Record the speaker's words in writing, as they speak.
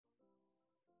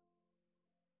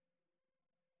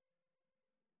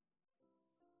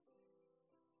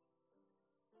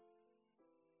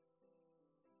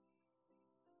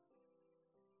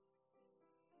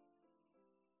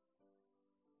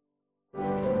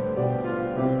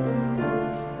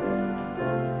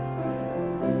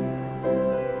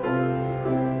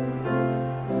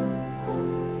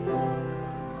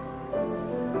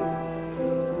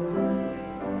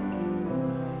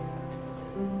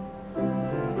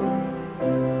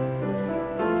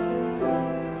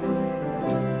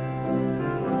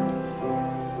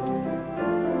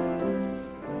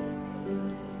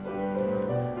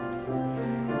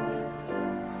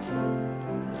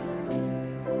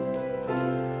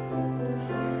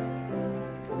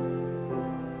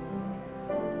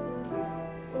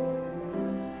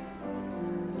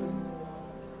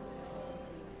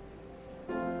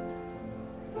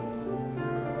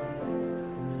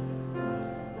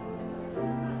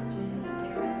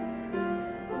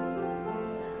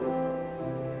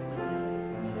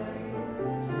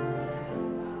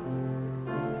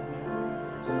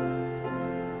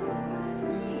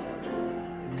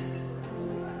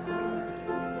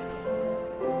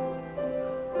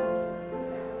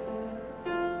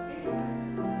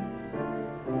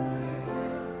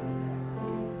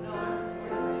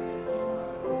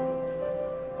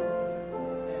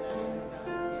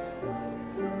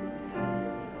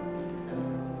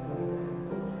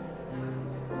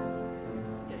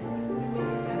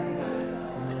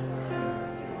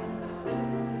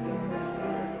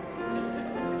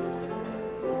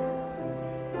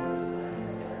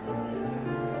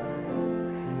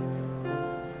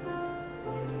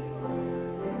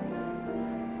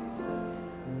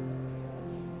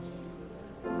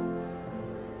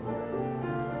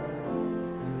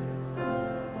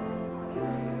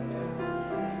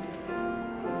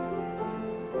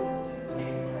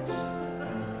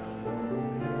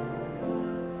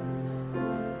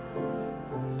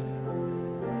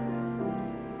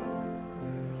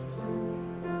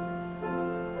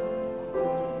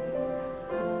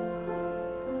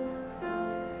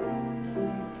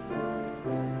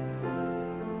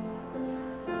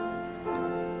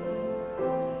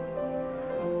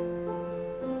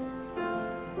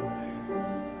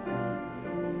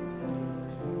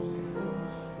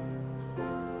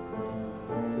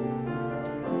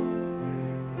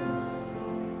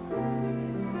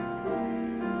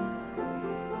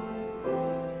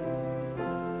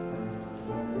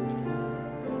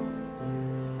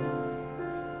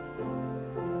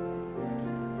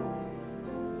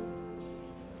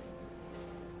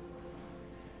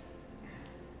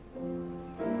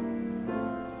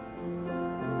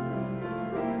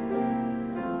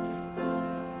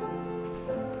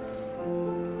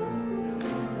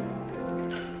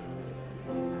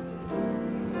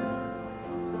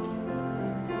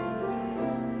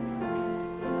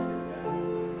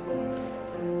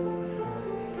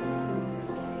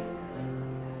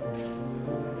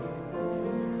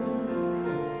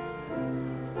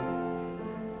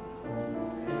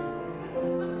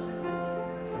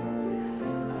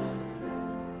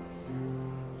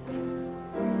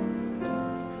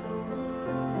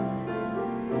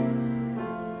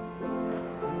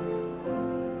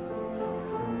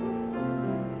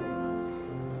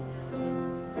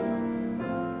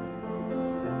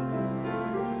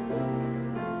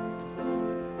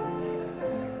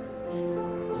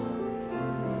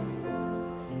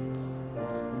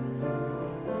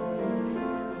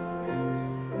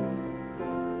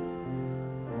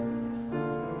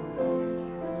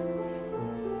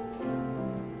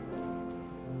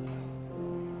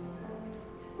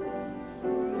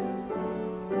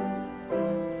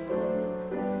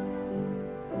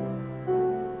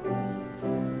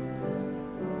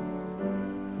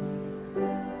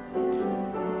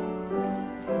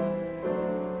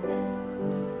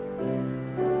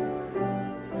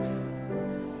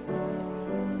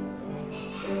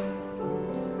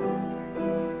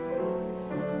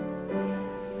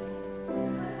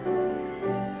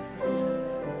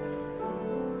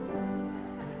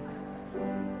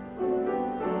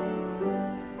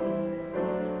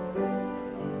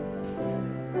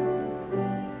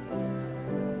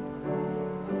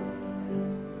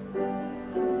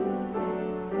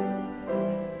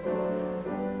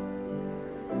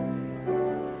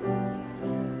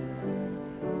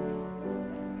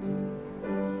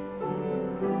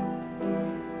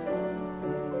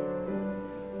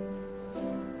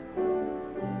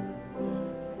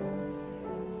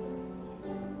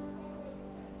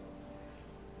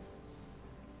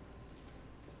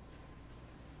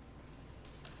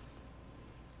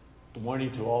Good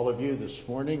morning to all of you this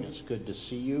morning. It's good to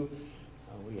see you.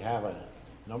 We have a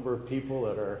number of people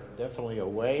that are definitely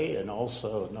away and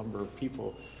also a number of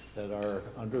people that are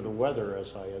under the weather,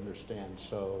 as I understand.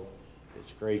 So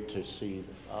it's great to see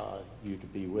you to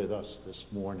be with us this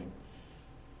morning.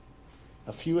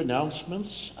 A few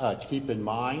announcements. Keep in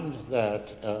mind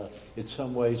that in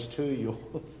some ways, too,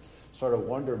 you'll sort of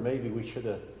wonder maybe we should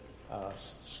have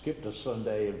skipped a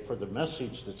Sunday, and for the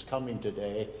message that's coming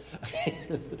today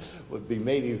would be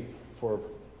maybe for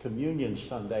Communion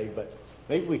Sunday, but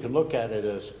maybe we can look at it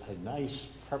as a nice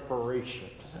preparation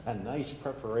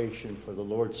for the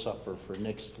Lord's Supper for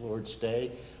next Lord's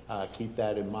Day. Keep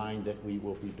that in mind that we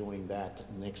will be doing that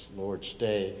next Lord's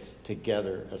Day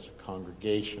together as a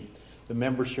congregation. The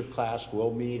membership class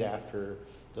will meet after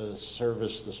the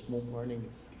service this morning,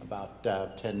 about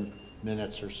 10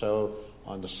 minutes or so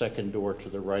on the second door to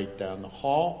the right down the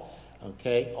hall.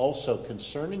 Okay. Also,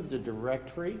 concerning the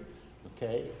directory,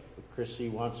 okay, Chrissy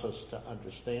wants us to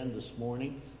understand this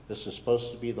morning, this is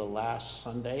supposed to be the last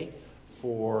Sunday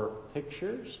for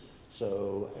pictures.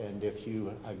 So, and if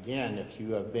you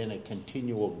have been a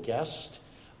continual guest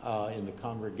in the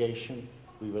congregation,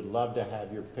 we would love to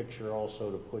have your picture also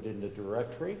to put in the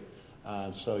directory.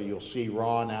 So you'll see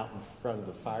Ron out in front of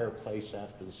the fireplace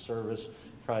after the service.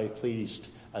 Probably please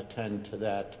attend to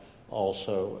that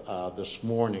also this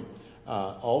morning.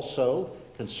 Also,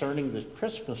 concerning the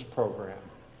Christmas program,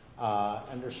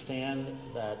 understand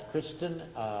that Kristen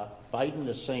Biden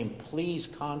is saying please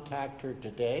contact her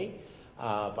today.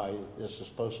 This is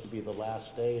supposed to be the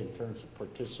last day in terms of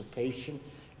participation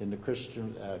in the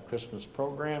Christian Christmas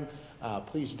program.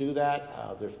 Please do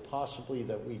that. There's possibly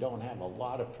that we don't have a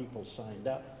lot of people signed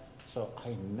up. So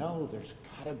I know there's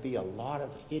got to be a lot of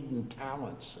hidden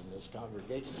talents in this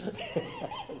congregation.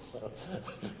 So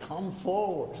come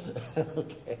forward.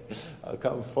 Okay.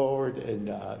 Come forward, and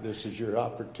this is your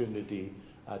opportunity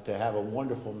to have a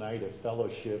wonderful night of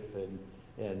fellowship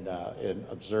and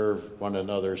observe one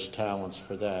another's talents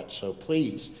for that. So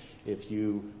please, if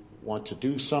you want to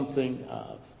do something,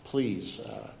 please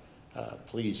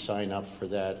sign up for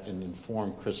that and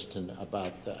inform Kristen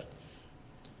about that.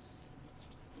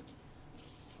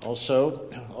 Also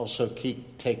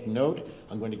take note,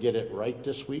 I'm going to get it right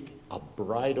this week, a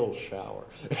bridal shower.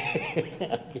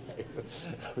 Okay,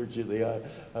 for Julia.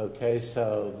 Okay,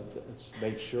 so let's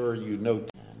make sure you note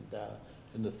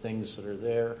and the things that are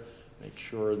there. Make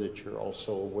sure that you're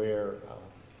also aware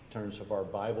in terms of our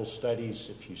Bible studies.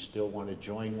 If you still want to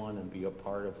join one and be a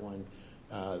part of one,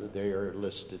 they are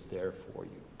listed there for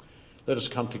you. Let us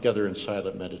come together in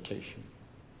silent meditation.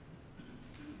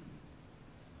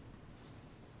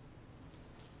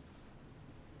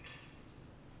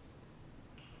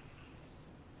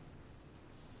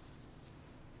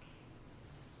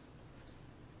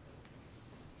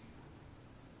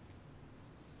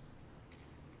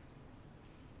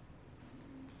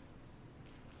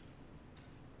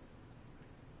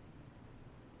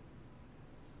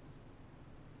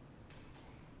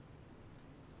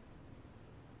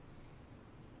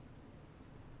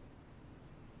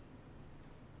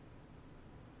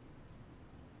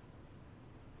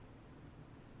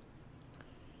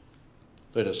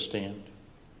 Let us stand.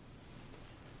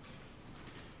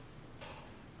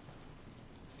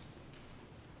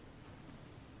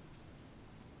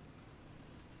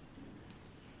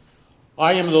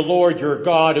 I am the Lord your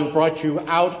God who brought you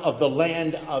out of the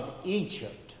land of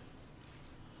Egypt.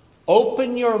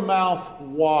 Open your mouth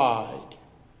wide,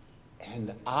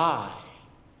 and I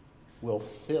will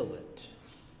fill it.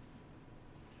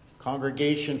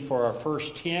 Congregation, for our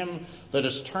first hymn, let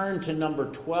us turn to number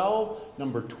 12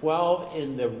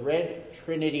 in the Red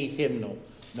Trinity Hymnal.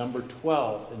 Number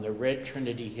 12 in the Red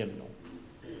Trinity Hymnal.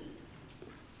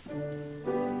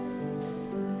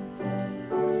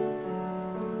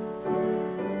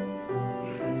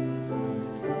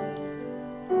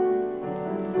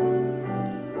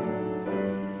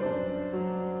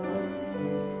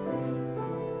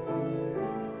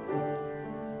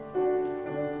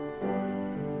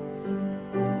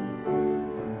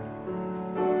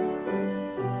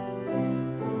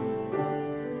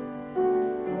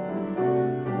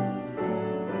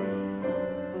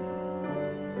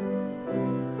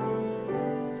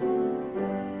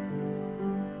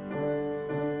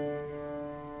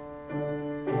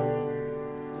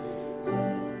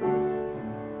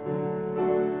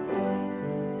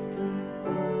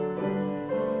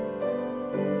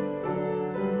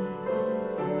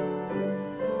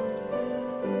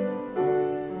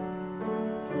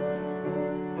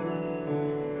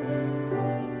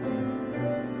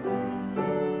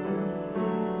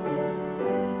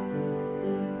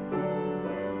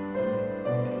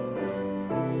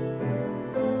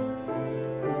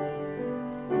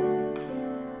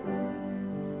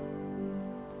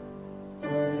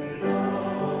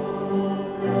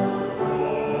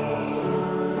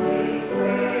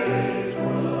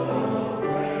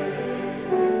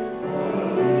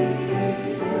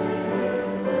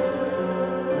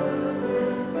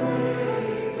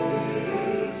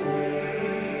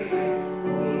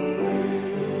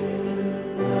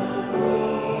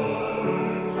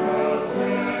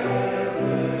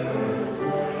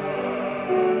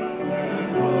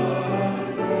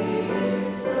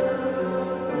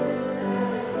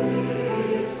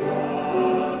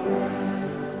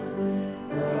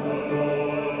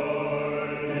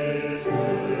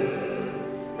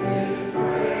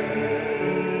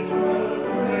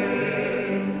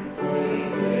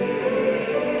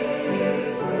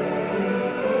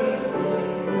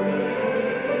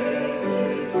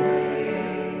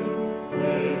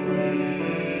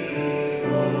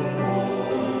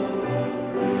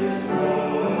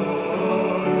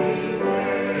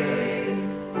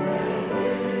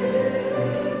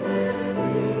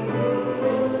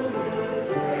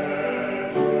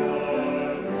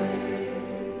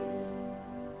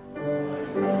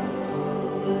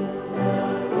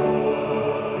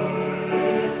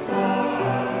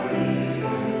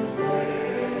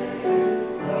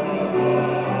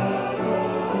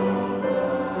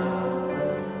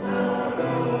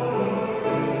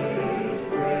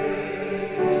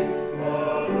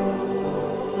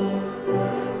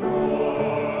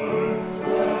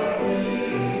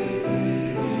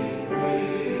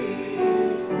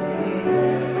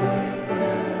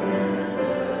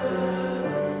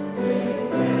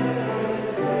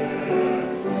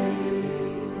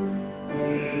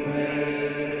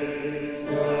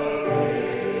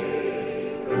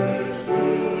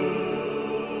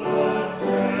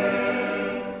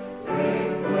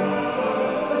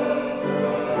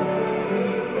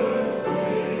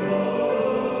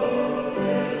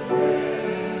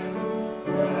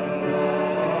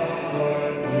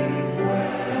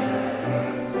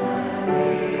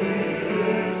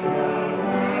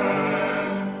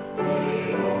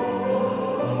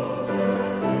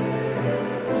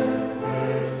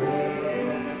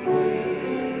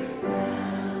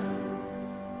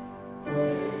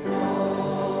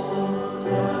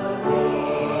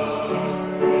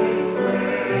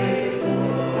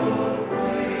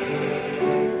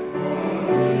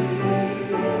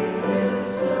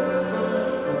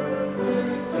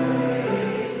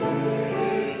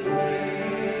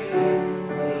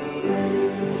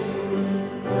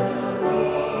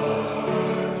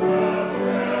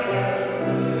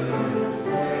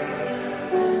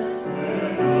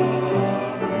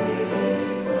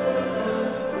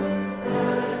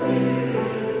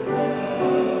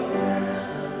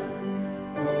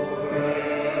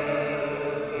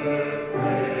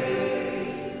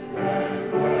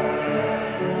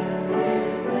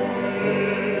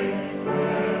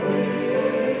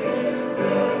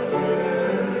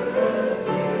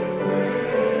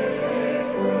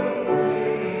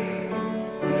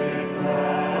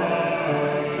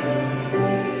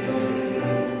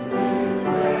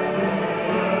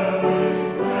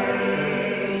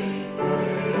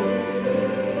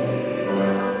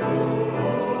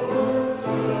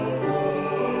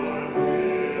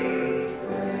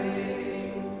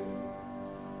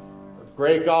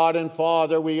 Great God and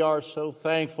Father, we are so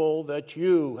thankful that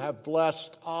you have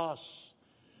blessed us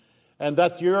and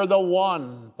that you're the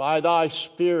one by thy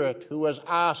Spirit who has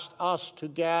asked us to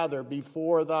gather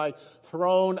before thy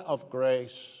throne of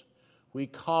grace. We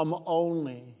come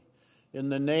only in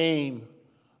the name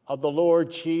of the Lord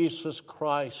Jesus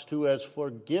Christ, who has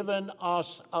forgiven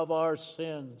us of our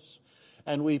sins,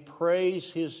 and we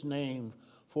praise his name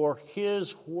for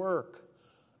his work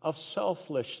of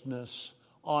selflessness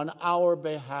on our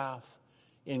behalf.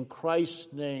 In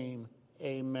Christ's name,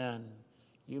 amen.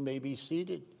 You may be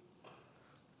seated.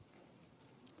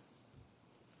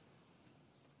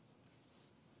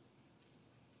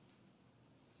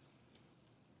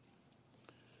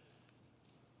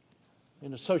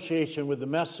 In association with the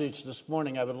message this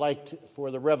morning, I would like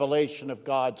for the revelation of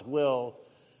God's will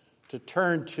to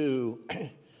turn to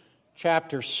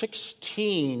chapter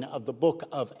 16 of the book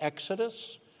of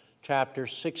Exodus. Chapter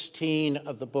 16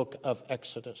 of the book of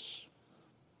Exodus.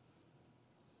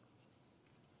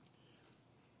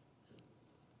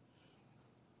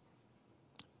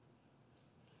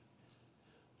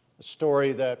 A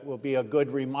story that will be a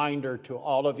good reminder to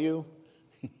all of you.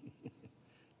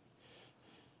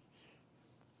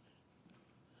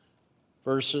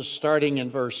 Verses starting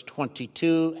in verse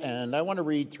 22, and I want to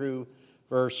read through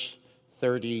verse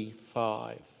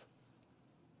 35.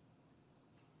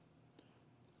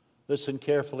 Listen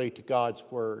carefully to God's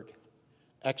word.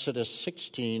 Exodus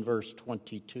 16, verse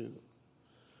 22.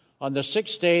 On the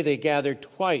sixth day they gathered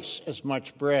twice as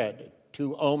much bread,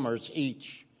 2 omers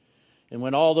each. And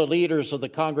when all the leaders of the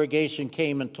congregation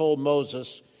came and told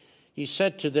Moses, he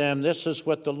said to them, "This is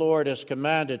what the Lord has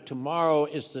commanded. Tomorrow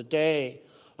is the day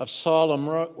of solemn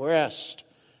rest,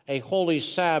 a holy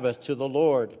Sabbath to the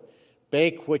Lord.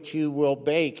 Bake what you will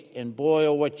bake and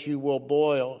boil what you will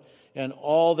boil, and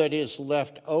all that is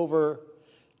left over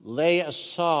lay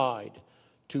aside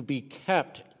to be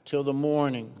kept till the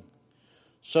morning.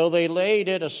 So they laid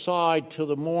it aside till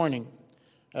the morning,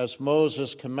 as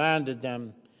Moses commanded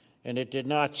them, and it did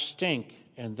not stink,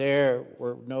 and there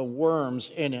were no worms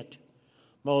in it.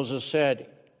 Moses said,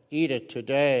 "Eat it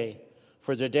today,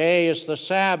 for today is the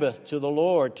Sabbath to the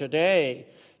Lord. Today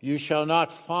you shall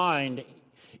not find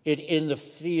it in the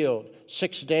field.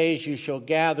 6 days you shall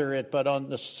gather it, but on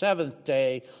the seventh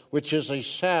day, which is a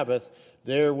Sabbath,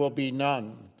 there will be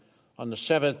none." On the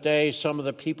seventh day, some of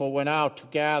the people went out to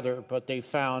gather, but they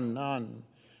found none.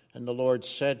 And the Lord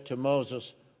said to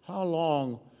Moses, "How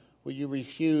long will you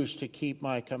refuse to keep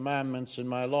my commandments and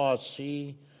my laws?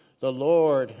 See, the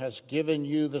Lord has given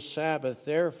you the Sabbath.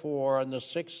 Therefore, on the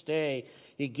sixth day,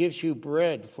 he gives you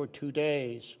bread for 2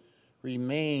 days.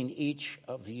 Remain each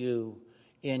of you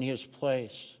in his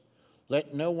place.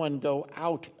 Let no one go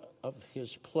out of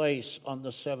his place on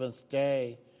the seventh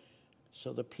day."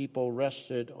 So the people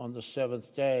rested on the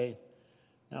seventh day.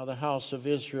 Now the house of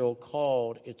Israel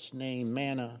called its name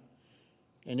manna,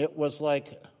 and it was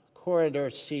like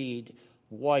coriander seed,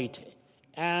 white,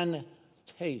 and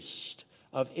taste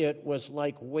of it was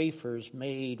like wafers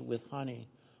made with honey.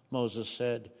 Moses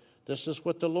said, "This is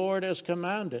what the Lord has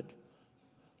commanded.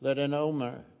 Let an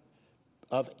omer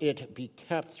of it be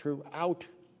kept throughout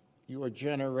your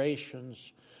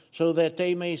generations, so that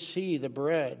they may see the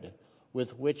bread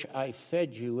with which I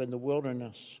fed you in the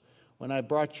wilderness, when I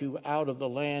brought you out of the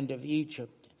land of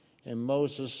Egypt." And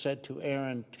Moses said to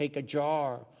Aaron, "Take a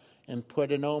jar and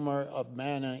put an omer of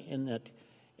manna in it,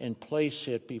 and place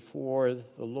it before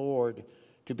the Lord,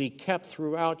 to be kept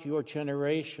throughout your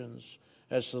generations.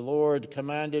 As the Lord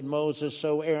commanded Moses,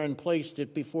 so Aaron placed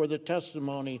it before the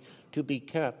testimony to be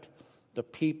kept. The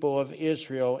people of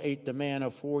Israel ate the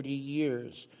manna 40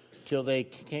 years, till they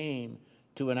came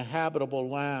to an habitable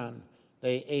land.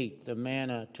 They ate the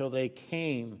manna till they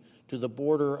came to the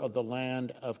border of the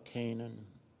land of Canaan.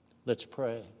 Let's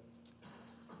pray.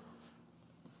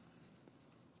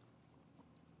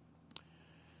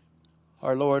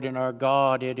 Our Lord and our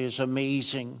God, it is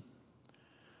amazing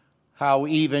how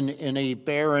even in a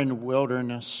barren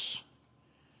wilderness,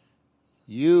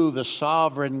 you, the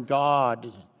sovereign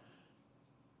God,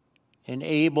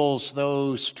 enables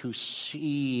those to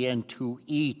see and to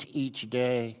eat each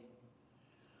day.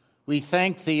 We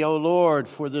thank thee, O Lord,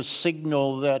 for the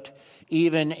signal that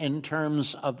even in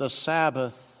terms of the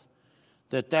Sabbath,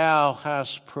 that thou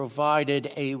hast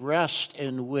provided a rest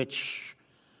in which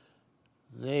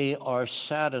they are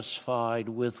satisfied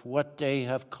with what they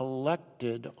have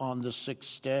collected on the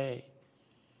sixth day.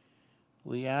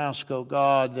 We ask, O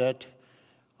God, that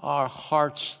our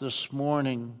hearts this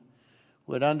morning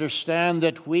would understand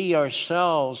that we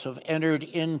ourselves have entered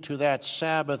into that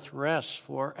Sabbath rest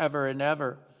forever and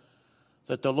ever,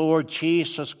 that the Lord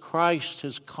Jesus Christ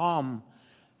has come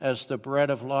as the bread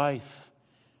of life,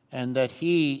 and that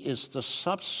he is the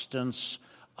substance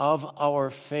of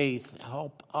our faith.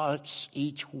 Help us,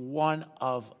 each one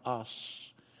of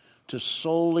us, to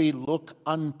solely look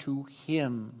unto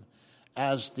him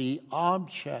as the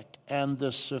object and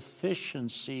the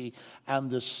sufficiency and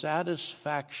the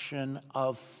satisfaction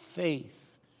of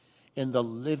faith in the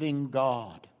living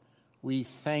God. We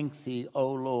thank thee,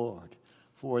 O Lord,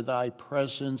 for thy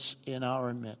presence in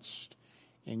our midst.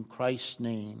 In Christ's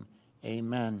name,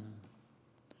 amen.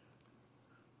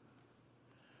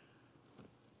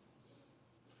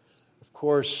 Of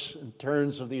course, in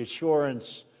terms of the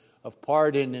assurance of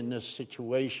pardon in this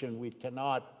situation, we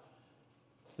cannot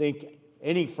think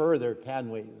any further, can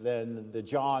we, than the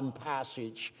John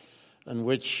passage in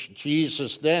which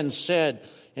Jesus then said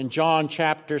in John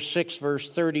chapter 6,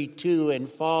 verse 32 and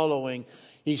following,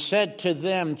 he said to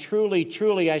them, "Truly,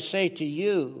 truly, I say to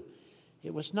you,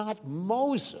 it was not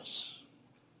Moses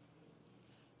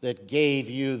that gave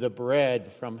you the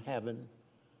bread from heaven,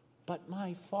 but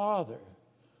my Father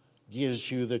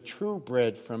gives you the true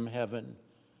bread from heaven.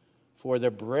 For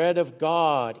the bread of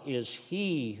God is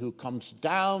he who comes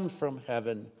down from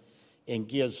heaven and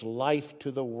gives life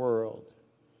to the world."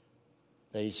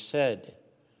 They said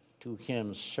to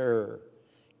him, "Sir,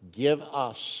 give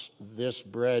us this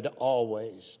bread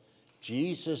always."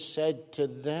 Jesus said to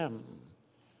them,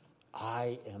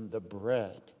 "I am the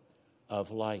bread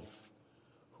of life.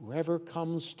 Whoever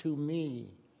comes to me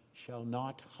shall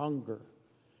not hunger,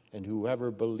 and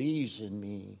whoever believes in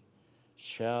me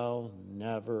shall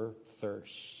never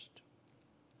thirst."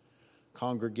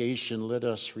 Congregation, let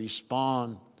us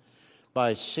respond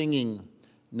by singing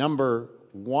number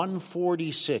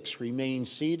 146. Remain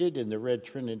seated in the Red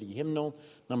Trinity hymnal,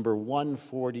 number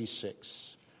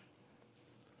 146.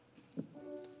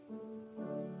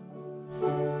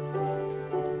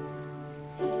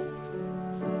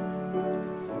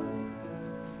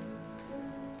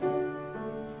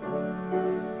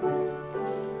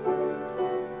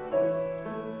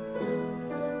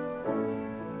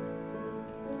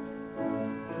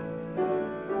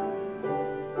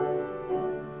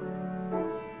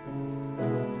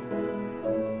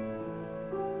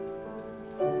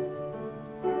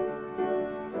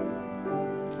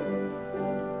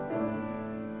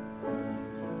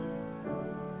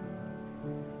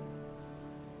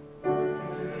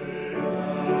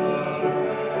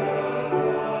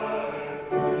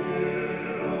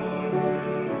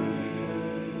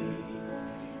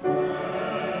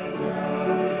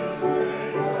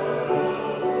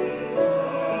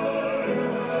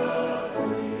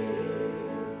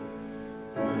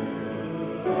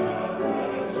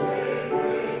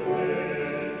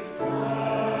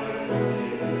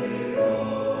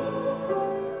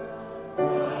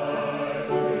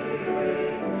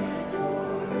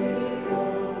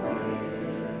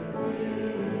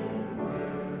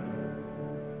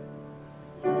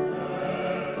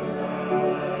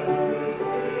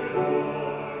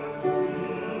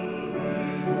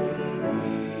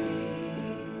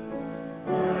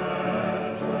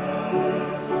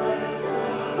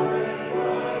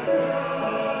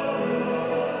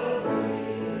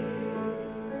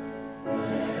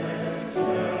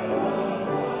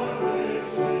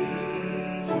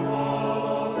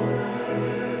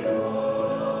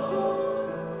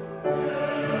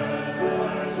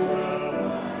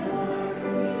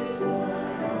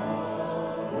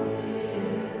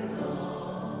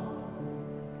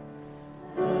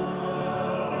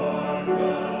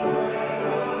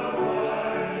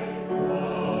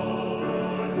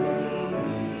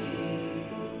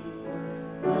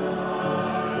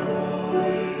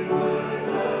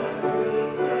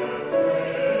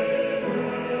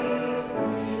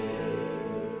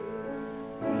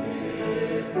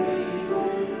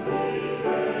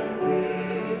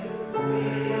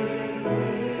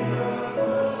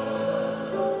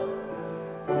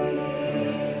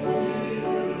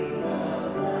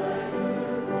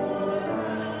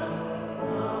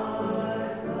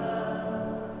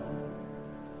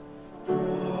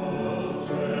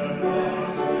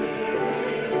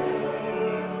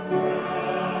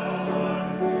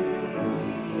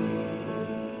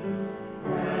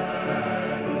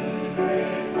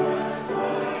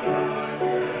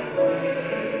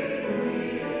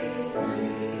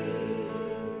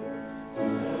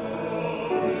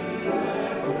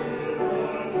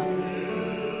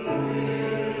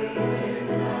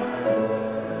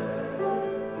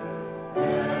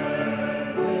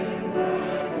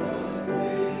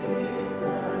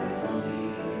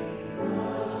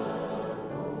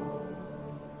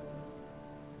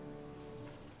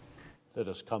 Let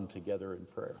us come together in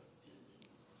prayer.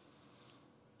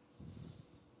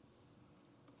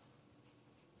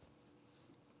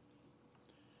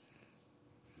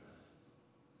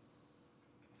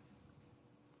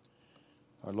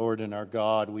 Our Lord and our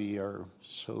God, we are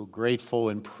so grateful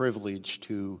and privileged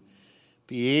to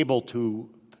be able to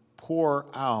pour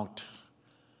out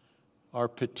our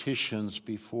petitions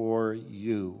before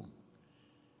you.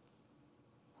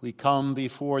 We come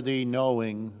before thee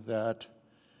knowing that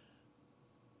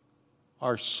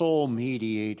our sole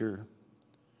mediator,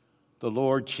 the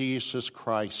Lord Jesus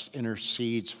Christ,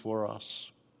 intercedes for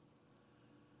us.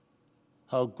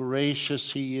 How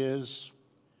gracious he is.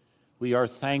 We are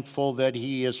thankful that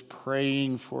he is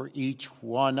praying for each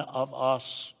one of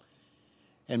us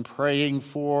and praying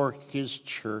for his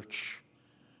church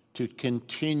to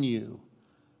continue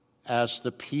as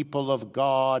the people of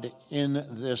God in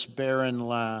this barren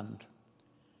land.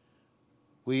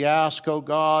 We ask, O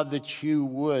God, that you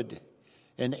would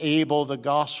enable the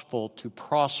gospel to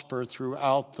prosper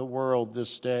throughout the world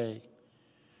this day.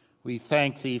 We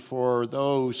thank thee for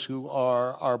those who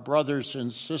are our brothers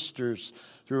and sisters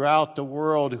throughout the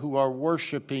world who are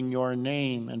worshiping your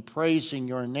name and praising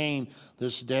your name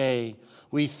this day.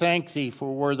 We thank thee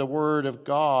for where the word of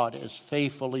God is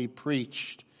faithfully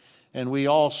preached. And we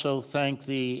also thank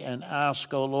thee and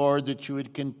ask, O Lord, that you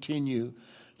would continue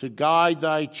to guide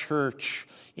thy church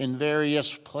in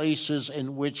various places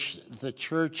in which the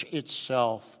church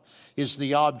itself is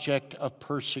the object of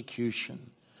persecution.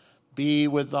 Be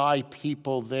with thy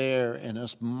people there in a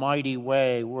mighty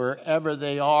way, wherever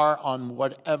they are, on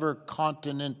whatever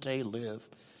continent they live.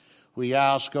 We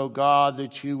ask, O God,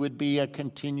 that you would be a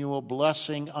continual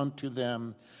blessing unto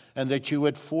them, and that you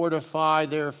would fortify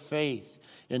their faith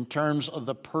in terms of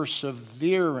the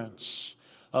perseverance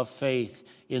of faith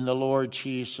in the Lord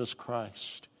Jesus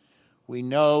Christ. We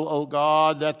know, O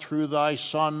God, that through thy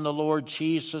Son, the Lord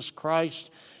Jesus Christ,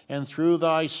 and through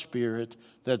thy Spirit,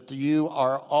 that you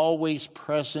are always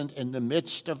present in the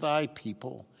midst of thy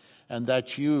people, and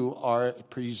that you are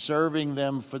preserving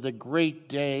them for the great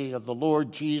day of the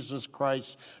Lord Jesus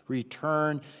Christ's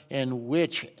return, in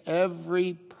which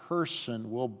every person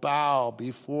will bow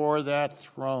before that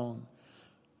throne.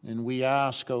 And we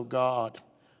ask, O God,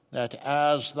 that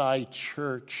as thy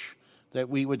church, that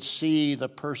we would see the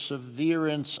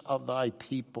perseverance of thy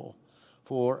people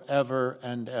forever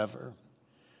and ever.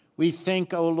 We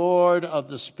think, O Lord, of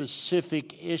the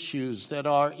specific issues that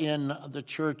are in the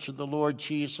Church of the Lord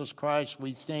Jesus Christ.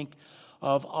 We think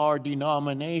of our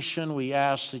denomination. We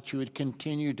ask that you would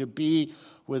continue to be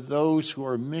with those who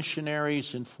are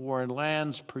missionaries in foreign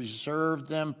lands. Preserve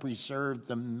them, preserve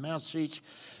the message.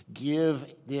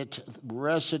 Give it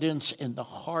residence in the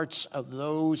hearts of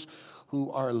those who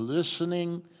are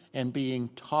listening and being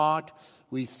taught.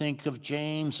 We think of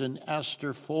James and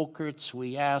Esther Folkerts.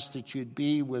 We ask that you'd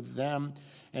be with them,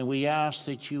 and we ask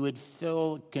that you would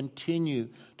continue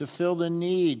to fill the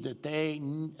need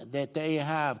that they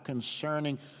have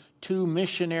concerning 2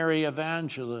 missionary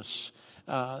evangelists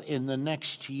in the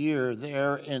next year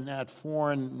there in that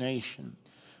foreign nation.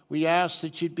 We ask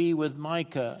that you'd be with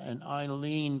Micah and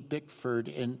Eileen Bickford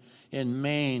in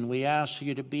Maine. We ask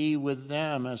you to be with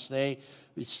them as they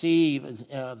receive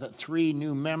the 3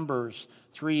 new members,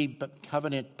 3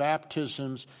 covenant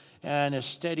baptisms, and a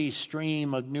steady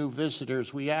stream of new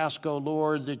visitors. We ask, O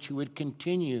Lord, that you would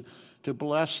continue to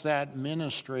bless that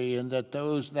ministry, and that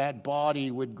that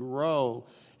body would grow,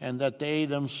 and that they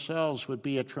themselves would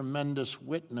be a tremendous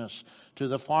witness to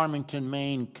the Farmington,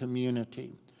 Maine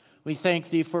community. We thank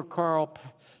thee for Carl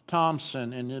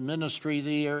Thompson and the ministry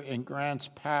there in Grants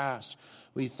Pass.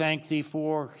 We thank thee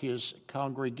for his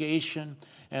congregation,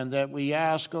 and that we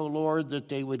ask, O Lord, that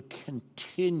they would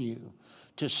continue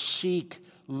to seek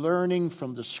learning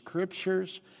from the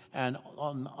Scriptures and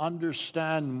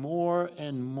understand more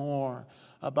and more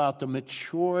about the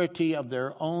maturity of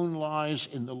their own lives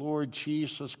in the Lord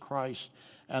Jesus Christ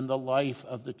and the life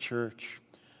of the church.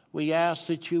 We ask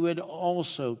that you would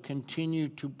also continue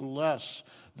to bless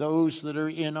those that are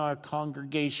in our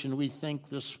congregation. We think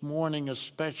this morning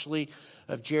especially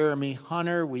of Jeremy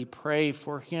Hunter. We pray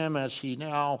for him as he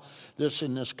now,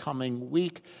 in this coming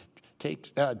week,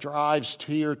 drives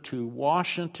here to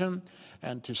Washington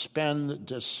and to spend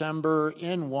December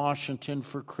in Washington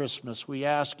for Christmas. We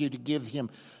ask you to give him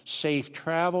safe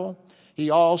travel. He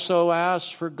also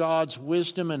asks for God's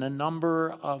wisdom in a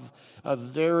number of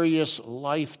various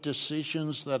life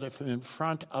decisions that are in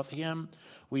front of him.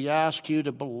 We ask you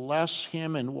to bless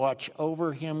him and watch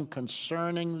over him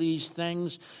concerning these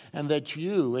things, and that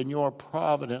you, in your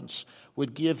providence,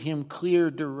 would give him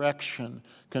clear direction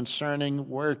concerning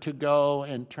where to go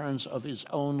in terms of his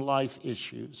own life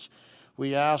issues.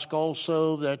 We ask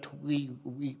also that we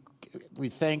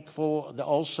thankful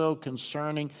also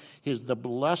concerning the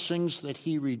blessings that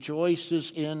he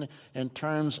rejoices in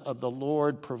terms of the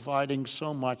Lord providing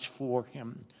so much for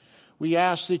him. We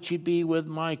ask that you be with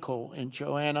Michael and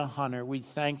Joanna Hunter. We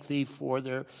thank thee for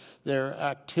their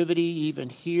activity, even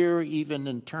here, even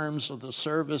in terms of the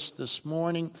service this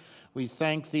morning. We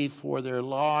thank thee for their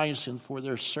lives and for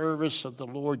their service of the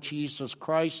Lord Jesus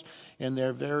Christ in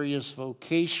their various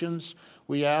vocations.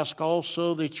 We ask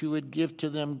also that you would give to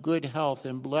them good health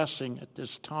and blessing at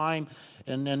this time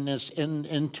and then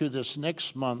into this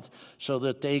next month, so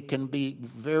that they can be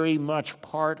very much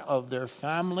part of their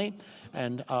family,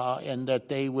 and that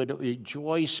they would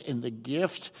rejoice in the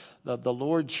gift of the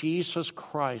Lord Jesus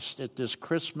Christ at this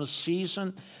Christmas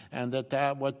season, and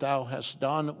that what thou hast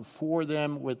done for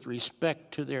them with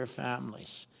respect to their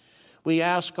families. We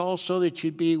ask also that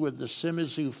you be with the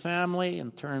Simizu family in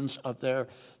terms of their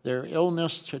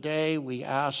illness today. We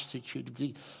ask that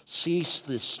you'd cease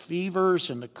the fevers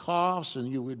and the coughs, and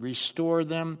you would restore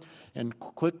them and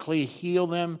quickly heal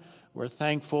them. We're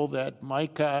thankful that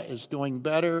Micah is doing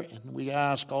better, and we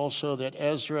ask also that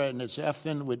Ezra and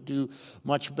Zephin would do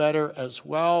much better as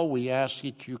well. We ask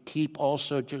that you keep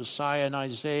also Josiah and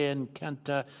Isaiah and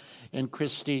Kenta and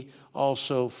Christy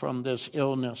also from this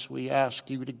illness. We ask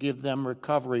you to give them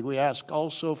recovery. We ask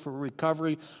also for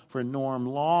recovery for Norm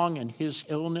Long and his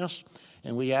illness.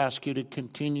 and we ask you to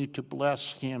continue to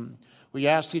bless him. We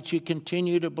ask that you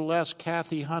continue to bless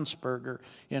Kathy Huntsberger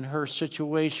in her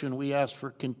situation. We ask for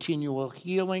continual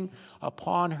healing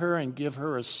upon her and give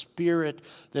her a spirit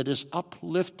that is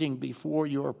uplifting before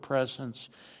your presence.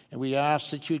 And we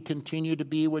ask that you continue to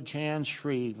be with Jan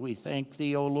Shreve. We thank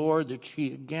thee, O Lord, that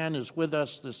she again is with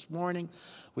us this morning.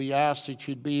 We ask that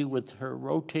you'd be with her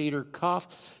rotator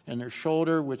cuff and her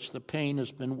shoulder, which the pain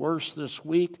has been worse this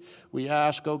week. We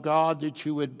ask, O God, that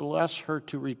you would bless her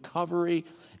to recovery.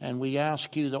 And we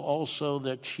ask you also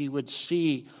that she would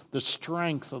see the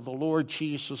strength of the Lord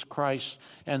Jesus Christ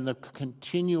and the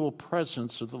continual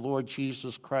presence of the Lord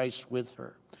Jesus Christ with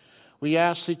her. We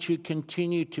ask that you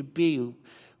continue to be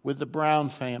with the Brown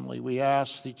family. We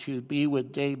ask that you be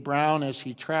with Dave Brown as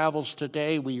he travels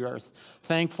today. We are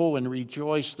thankful and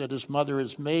rejoice that his mother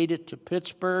has made it to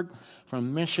Pittsburgh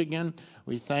from Michigan.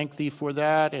 We thank thee for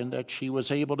that and that she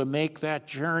was able to make that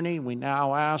journey. We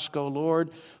now ask, O Lord,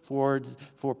 for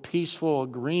peaceful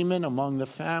agreement among the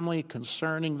family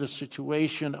concerning the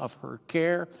situation of her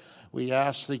care. We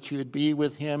ask that you would be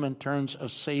with him in terms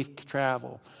of safe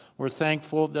travel. We're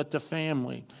thankful that the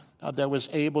family that was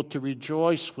able to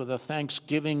rejoice with a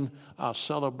Thanksgiving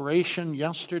celebration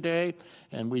yesterday.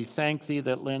 And we thank thee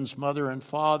that Lynn's mother and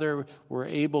father were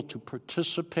able to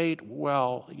participate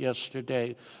well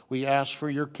yesterday. We ask for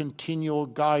your continual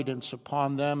guidance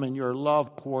upon them and your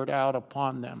love poured out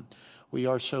upon them. We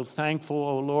are so thankful,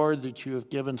 O Lord, that you have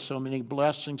given so many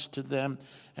blessings to them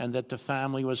and that the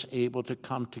family was able to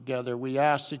come together. We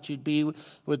ask that you'd be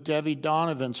with Debbie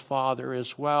Donovan's father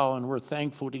as well, and we're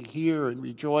thankful to hear and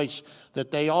rejoice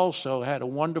that they also had a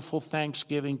wonderful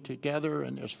Thanksgiving together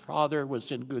and his father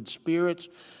was in good spirits.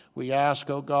 We ask,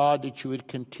 O God, that you would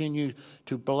continue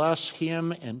to bless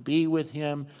him and be with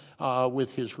him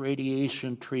with his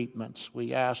radiation treatments.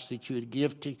 We ask that you would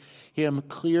give to him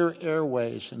clear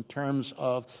airways in terms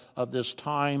of this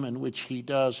time in which he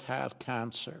does have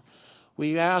cancer.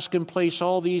 We ask and place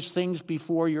all these things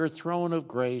before your throne of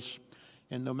grace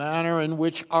in the manner in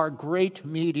which our great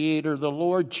mediator, the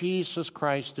Lord Jesus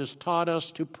Christ, has taught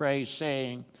us to pray,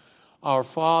 saying, Our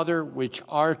Father, which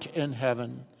art in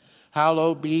heaven,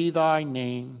 hallowed be thy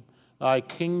name. Thy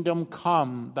kingdom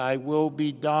come, thy will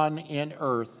be done in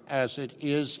earth as it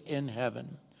is in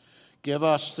heaven. Give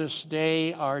us this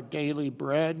day our daily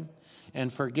bread,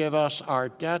 and forgive us our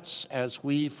debts as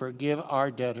we forgive our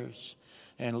debtors.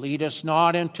 And lead us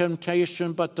not in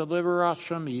temptation, but deliver us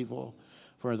from evil.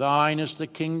 For thine is the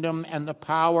kingdom and the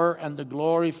power and the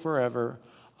glory forever.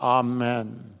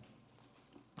 Amen.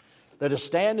 Let us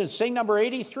stand and sing number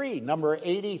 83. Number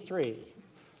 83.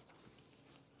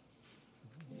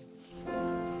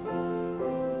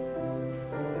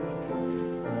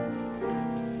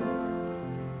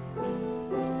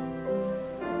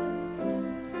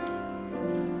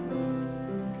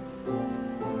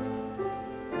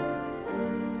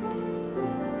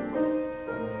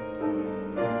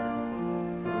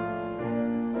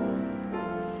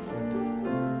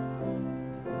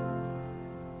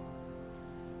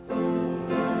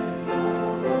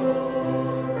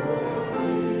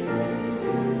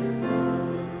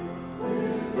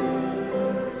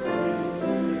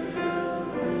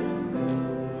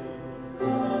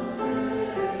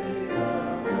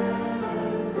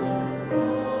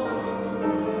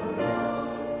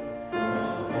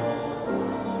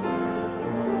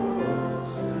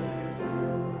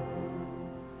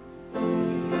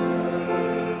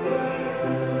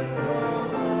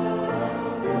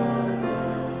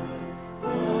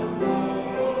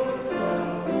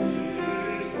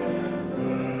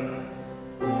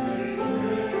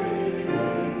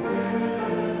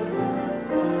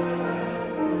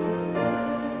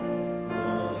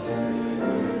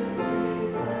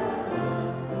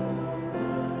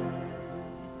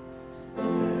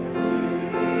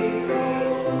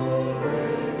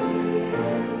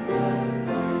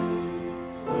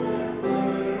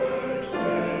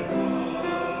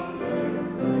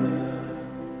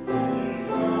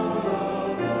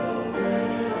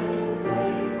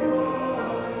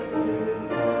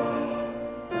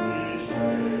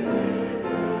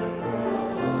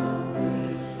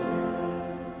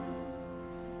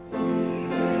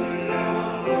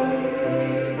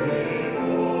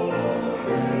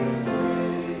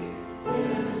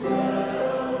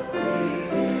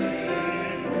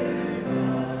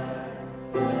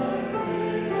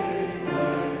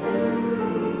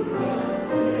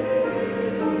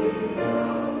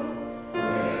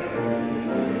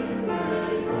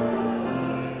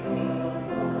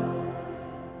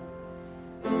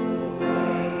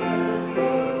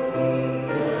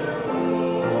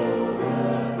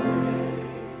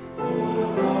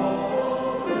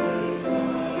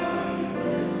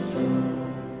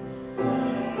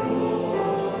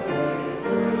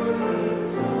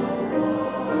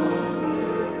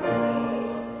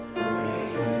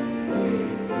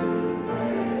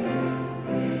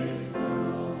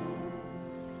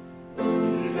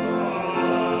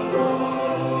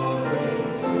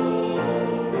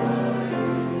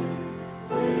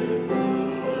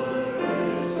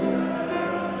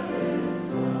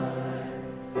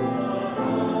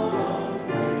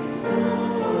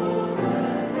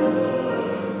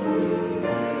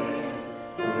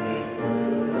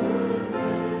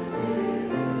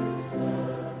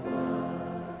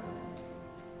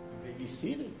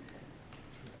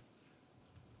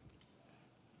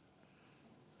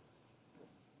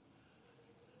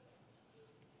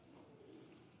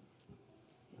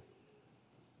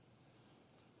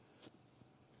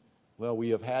 Well, we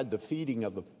have had the feeding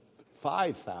of the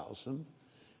 5,000.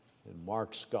 In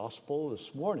Mark's gospel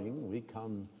this morning, we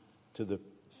come to the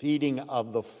feeding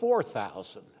of the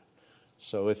 4,000.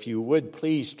 So if you would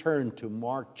please turn to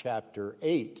Mark chapter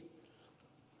 8.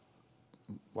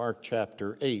 Mark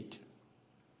chapter 8.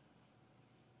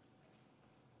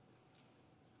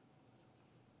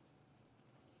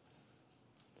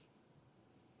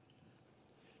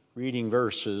 Reading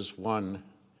verses 1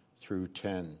 through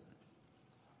 10.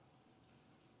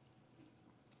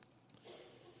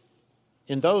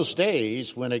 In those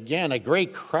days, when again a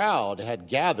great crowd had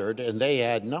gathered and they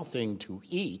had nothing to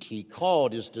eat, he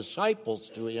called his disciples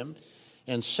to him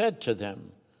and said to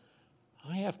them,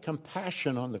 I have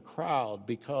compassion on the crowd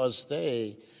because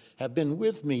they have been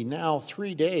with me now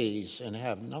 3 days and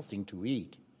have nothing to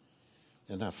eat.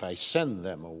 And if I send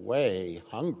them away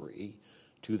hungry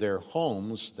to their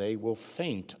homes, they will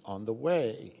faint on the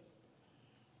way.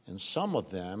 And some of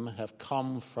them have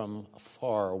come from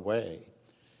far away.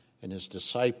 And his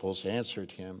disciples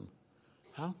answered him,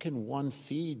 How can one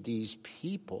feed these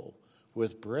people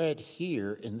with bread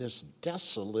here in this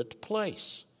desolate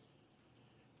place?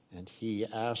 And he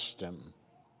asked them,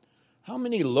 How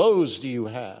many loaves do you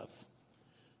have?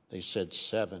 They said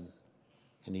 7.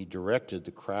 And he directed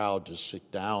the crowd to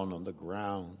sit down on the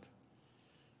ground.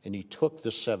 And he took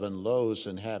the 7 loaves,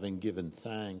 and having given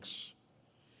thanks,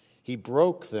 he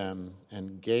broke them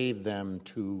and gave them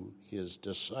to his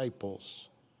disciples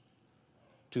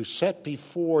to set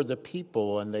before the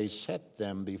people, and they set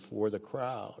them before the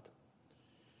crowd.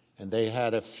 And they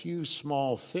had a few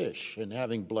small fish, and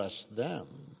having blessed them,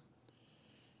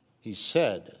 he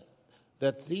said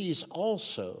that these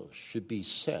also should be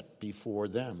set before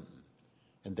them.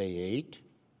 And they ate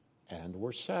and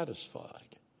were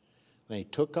satisfied. They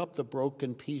took up the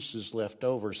broken pieces left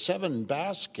over, 7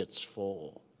 baskets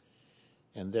full.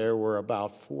 And there were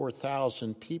about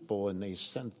 4,000 people, and they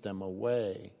sent them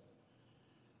away.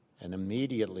 And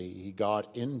immediately he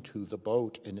got into the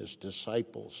boat and his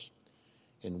disciples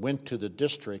and went to the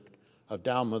district of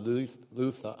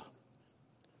Dalmanutha.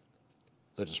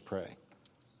 Let us pray.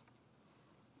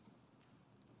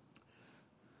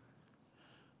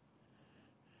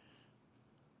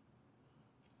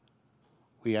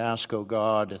 We ask, O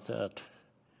God, that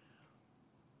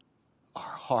our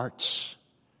hearts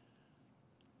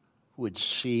would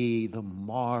see the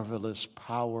marvelous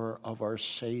power of our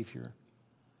Savior,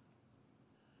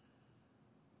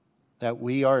 that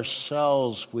we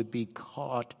ourselves would be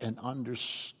caught and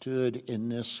understood in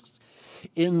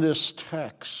this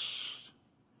text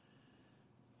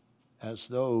as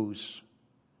those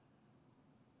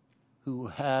who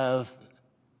have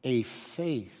a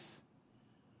faith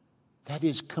that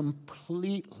is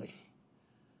completely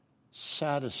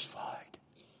satisfied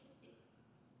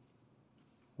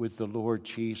with the Lord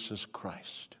Jesus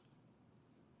Christ.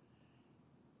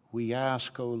 We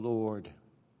ask, O Lord,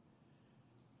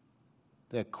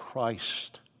 that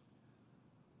Christ,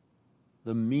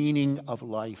 the meaning of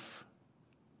life,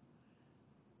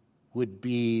 would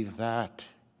be that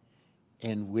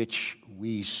in which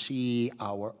we see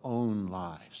our own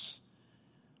lives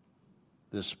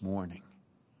this morning.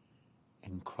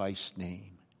 In Christ's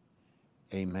name,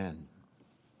 amen.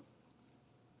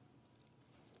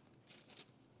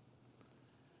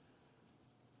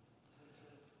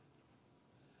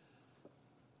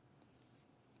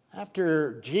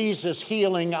 After Jesus'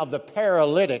 healing of the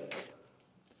paralytic,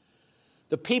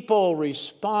 the people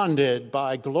responded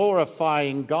by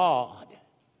glorifying God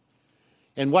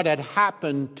and what had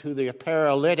happened to the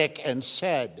paralytic and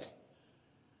said,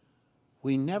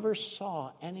 We never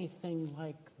saw anything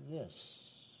like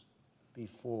this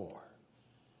before.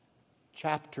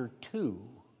 Chapter 2,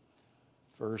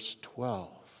 verse 12.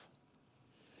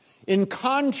 In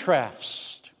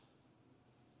contrast,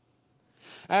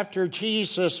 after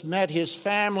Jesus met his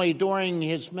family during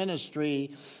his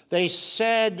ministry, they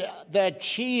said that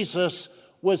Jesus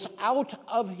was out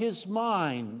of his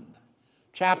mind.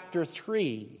 Chapter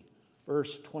 3,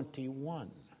 verse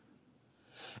 21.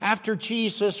 After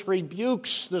Jesus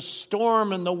rebukes the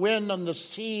storm and the wind on the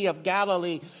Sea of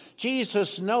Galilee,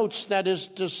 Jesus notes that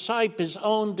his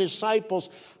own disciples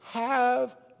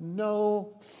have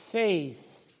no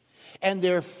faith, and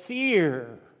their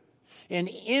fear. And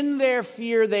in their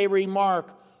fear they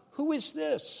remark, Who is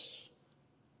this?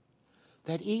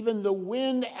 That even the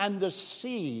wind and the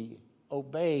sea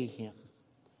obey him.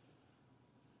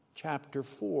 Chapter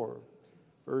 4,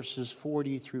 verses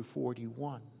 40 through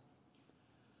 41.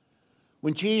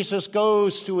 When Jesus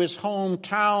goes to his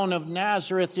hometown of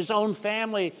Nazareth, his own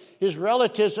family, his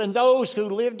relatives, and those who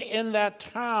lived in that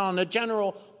town, the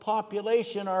general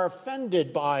population, are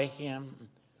offended by him.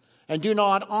 and do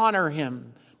not honor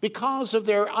him. Because of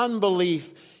their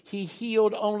unbelief, he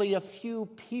healed only a few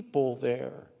people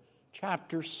there.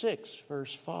 Chapter 6,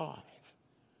 verse 5.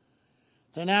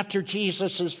 Then after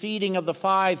Jesus' feeding of the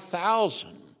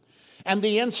 5,000, and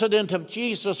the incident of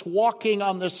Jesus walking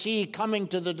on the sea, coming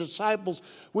to the disciples,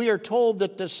 we are told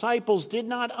that disciples did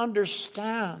not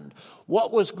understand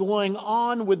what was going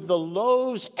on with the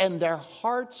loaves, and their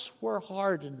hearts were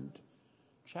hardened.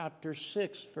 Chapter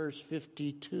 6, verse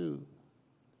 52.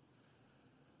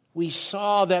 We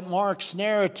saw that Mark's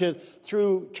narrative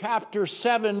through chapter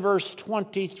 7, verse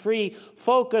 23,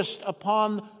 focused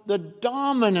upon the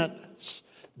dominant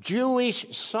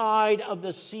Jewish side of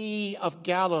the Sea of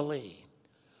Galilee.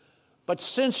 But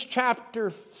since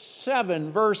chapter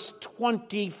 7, verse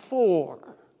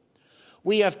 24,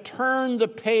 we have turned the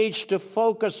page to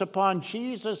focus upon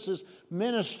Jesus'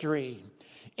 ministry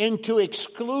into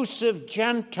exclusive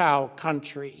Gentile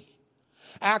country,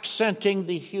 accenting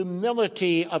the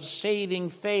humility of saving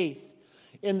faith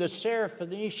in the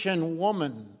Syrophoenician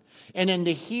woman and in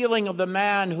the healing of the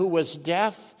man who was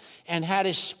deaf and had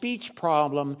a speech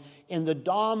problem in the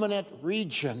dominant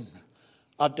region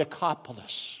of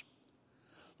Decapolis.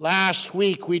 Last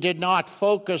week, we did not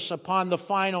focus upon the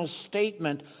final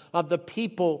statement of the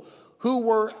people who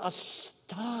were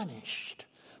astonished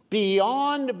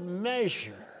beyond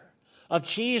measure of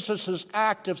Jesus'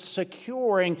 act of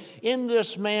securing in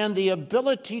this man the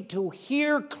ability to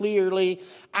hear clearly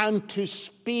and to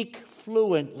speak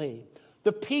fluently.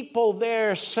 The people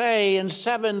there say in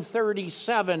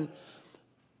 737,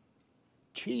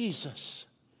 Jesus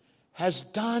has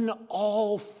done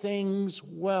all things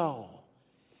well.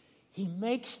 He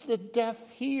makes the deaf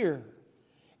hear,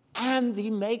 and he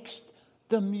makes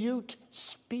the mute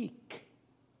speak.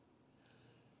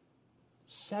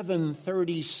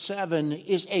 737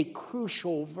 is a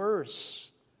crucial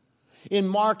verse in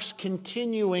Mark's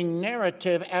continuing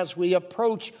narrative as we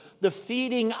approach the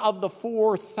feeding of the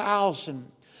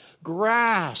 4,000.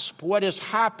 Grasp what is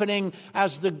happening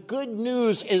as the good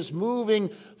news is moving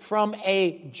from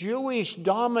a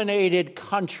Jewish-dominated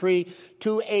country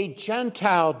to a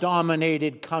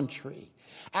Gentile-dominated country.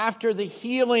 After the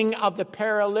healing of the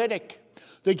paralytic,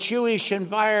 the Jewish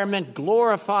environment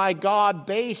glorified God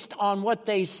based on what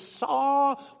they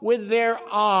saw with their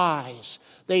eyes.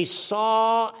 They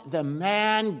saw the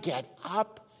man get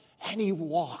up and he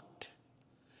walked.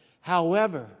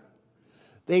 However,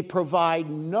 they provide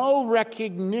no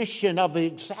recognition of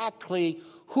exactly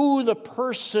who the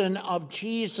person of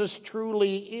Jesus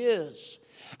truly is.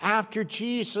 After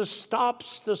Jesus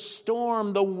stops the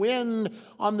storm, the wind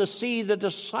on the sea, the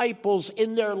disciples,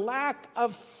 in their lack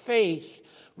of faith,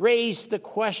 raised the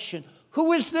question,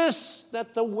 who is this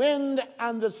that the wind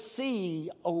and the sea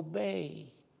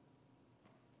obey?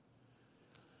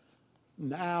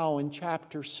 Now in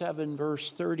chapter 7,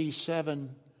 verse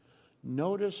 37,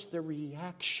 notice the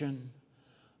reaction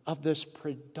of this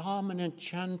predominant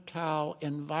Gentile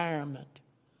environment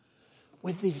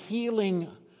with the healing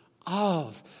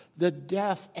of the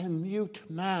deaf and mute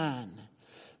man.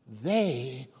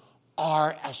 They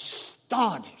are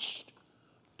astonished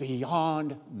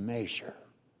beyond measure.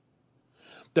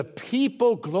 The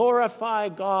people glorify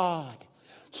God,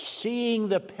 seeing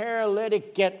the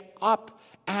paralytic get up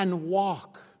and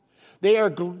walk. They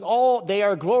are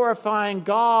glorifying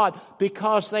God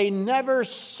because they never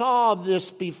saw this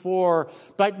before.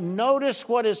 But notice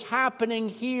what is happening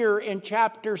here in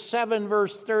chapter 7,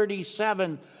 verse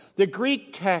 37. The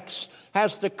Greek text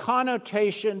has the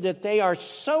connotation that they are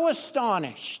so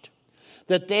astonished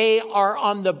that they are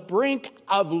on the brink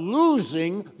of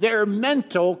losing their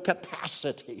mental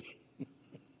capacity.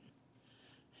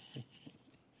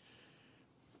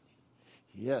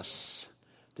 Yes,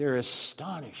 their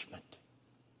astonishment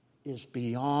is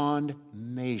beyond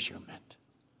measurement.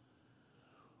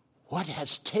 What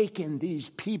has taken these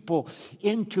people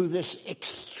into this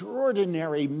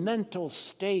extraordinary mental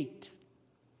state?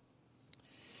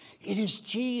 It is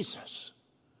Jesus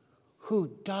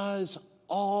who does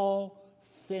all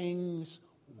things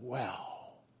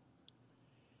well.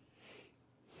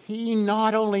 He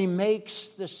not only makes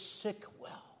the sick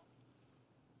well,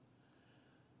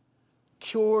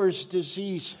 cures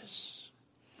diseases,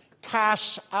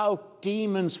 casts out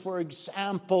demons, for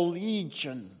example,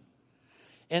 legion,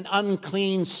 and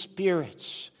unclean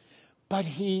spirits, but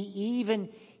he even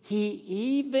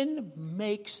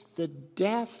makes the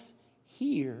deaf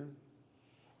hear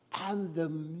and the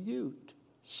mute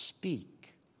speak.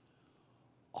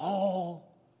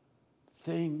 All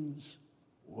things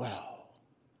well.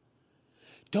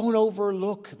 Don't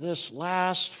overlook this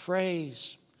last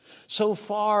phrase. So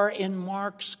far in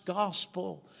Mark's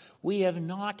gospel, we have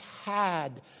not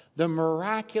had the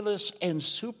miraculous and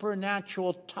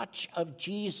supernatural touch of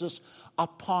Jesus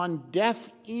upon deaf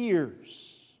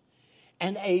ears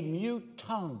and a mute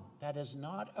tongue. That has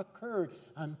not occurred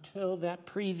until that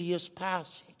previous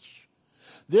passage.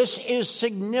 This is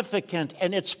significant,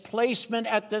 and its placement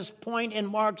at this point in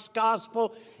Mark's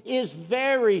gospel is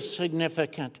very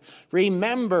significant.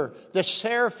 Remember, the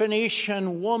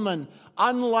Syrophoenician woman,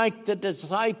 unlike the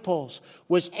disciples,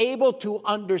 was able to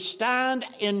understand,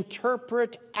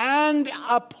 interpret, and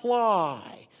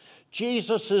apply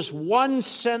Jesus'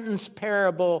 one-sentence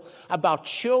parable about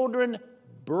children,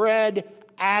 bread,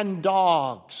 and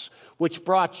dogs, which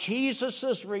brought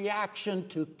Jesus' reaction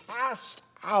to cast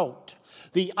out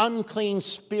the unclean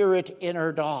spirit in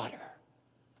her daughter.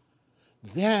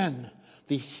 Then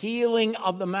the healing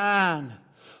of the man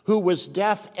who was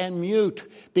deaf and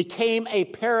mute became a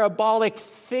parabolic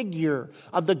figure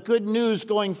of the good news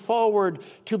going forward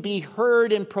to be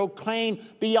heard and proclaimed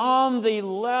beyond the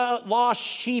lost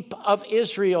sheep of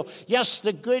Israel. Yes,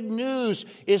 the good news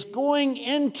is going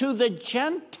into the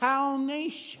Gentile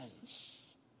nations.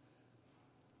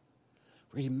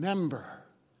 Remember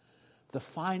the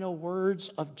final words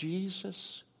of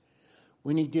Jesus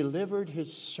when he delivered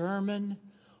his sermon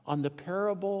on the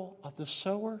parable of the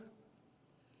sower?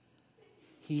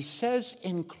 He says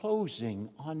in closing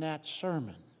on that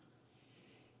sermon,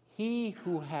 "He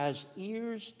who has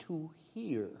ears to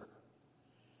hear,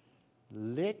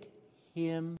 let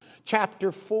him."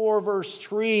 Chapter 4, verse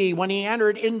 3, when he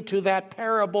entered into that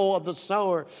parable of the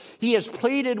sower, he has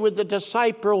pleaded with the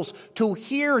disciples to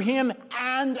hear him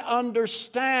and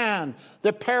understand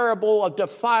the parable of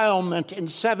defilement in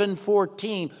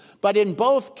 7:14. But in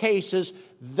both cases,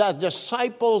 the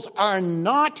disciples are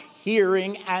not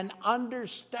hearing and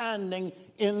understanding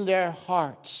in their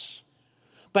hearts.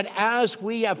 But as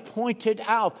we have pointed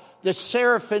out, the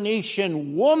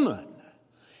Syrophoenician woman,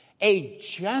 a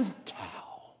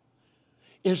Gentile,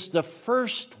 is the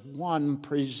first one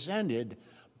presented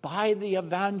by the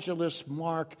evangelist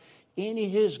Mark in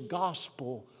his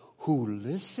gospel who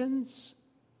listens,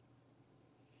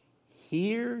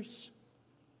 hears,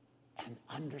 and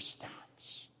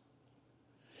understands.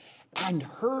 And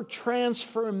her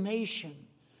transformation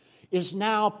is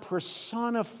now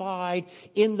personified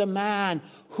in the man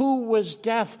who was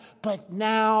deaf but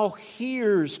now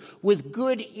hears with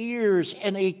good ears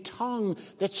and a tongue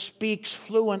that speaks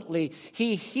fluently.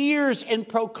 He hears and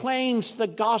proclaims the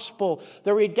gospel,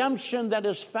 the redemption that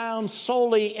is found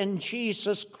solely in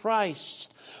Jesus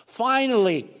Christ.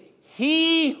 Finally,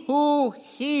 he who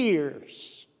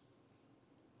hears,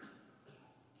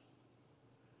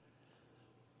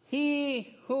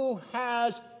 he who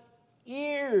has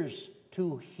ears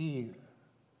to hear,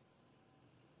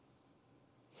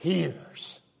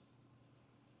 hears.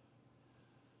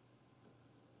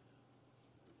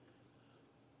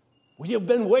 We have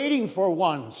been waiting for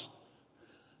ones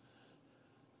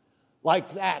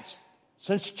like that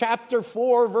since chapter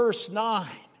 4, verse 9.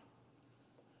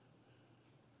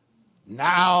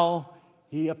 Now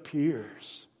he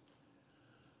appears.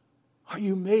 Are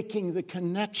you making the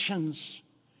connections?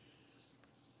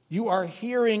 You are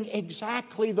hearing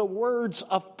exactly the words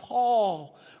of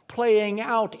Paul playing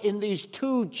out in these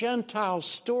two Gentile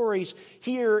stories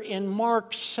here in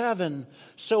Mark 7.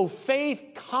 So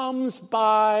faith comes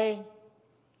by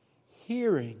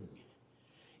hearing,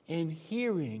 and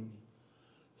hearing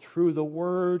through the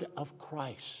word of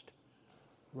Christ.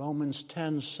 Romans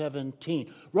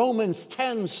 10:17. Romans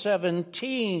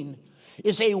 10:17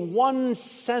 is a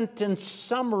one-sentence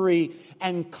summary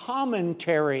and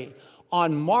commentary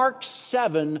on Mark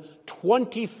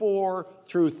 7:24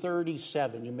 through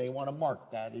 37. You may want to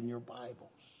mark that in your Bibles.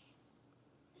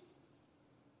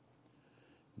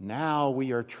 Now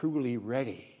we are truly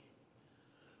ready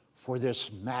for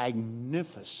this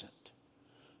magnificent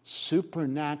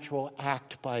supernatural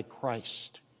act by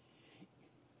Christ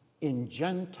in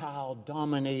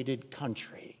Gentile-dominated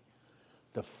country,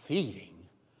 the feeding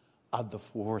of the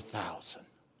 4,000.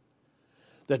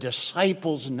 The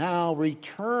disciples now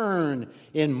return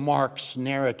in Mark's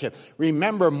narrative.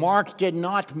 Remember, Mark did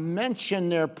not mention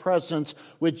their presence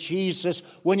with Jesus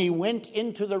when he went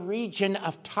into the region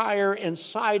of Tyre and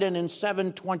Sidon in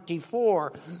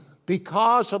 7:24.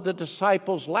 Because of the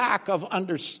disciples' lack of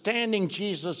understanding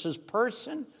Jesus'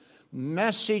 person,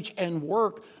 message, and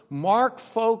work, Mark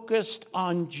focused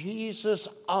on Jesus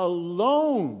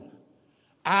alone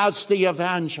as the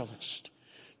evangelist.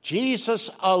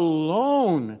 Jesus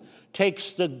alone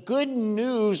takes the good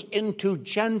news into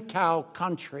Gentile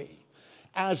country.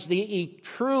 as the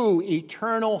true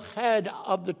eternal head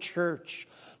of the church,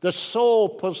 the sole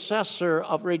possessor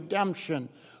of redemption,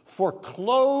 for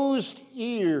closed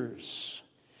ears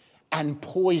and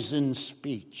poisoned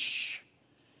speech.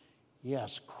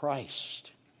 Yes,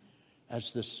 Christ,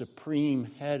 as the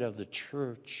supreme head of the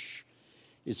church,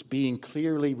 is being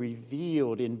clearly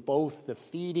revealed in both the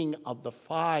feeding of the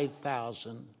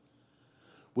 5,000,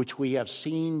 which we have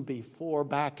seen before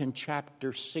back in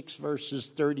chapter 6, verses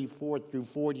 34 through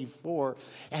 44,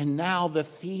 and now the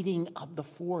feeding of the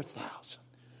 4,000.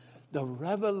 The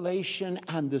revelation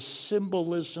and the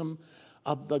symbolism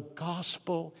of the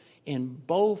gospel in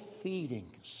both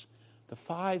feedings, the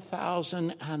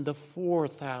 5,000 and the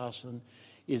 4,000,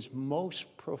 is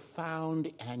most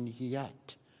profound and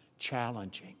yet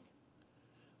challenging.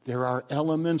 There are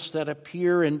elements that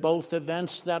appear in both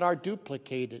events that are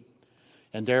duplicated,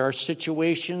 and there are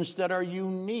situations that are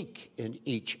unique in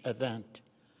each event.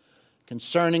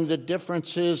 Concerning the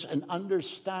differences and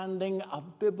understanding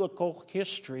of biblical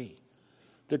history,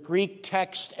 the Greek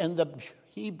text and the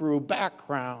Hebrew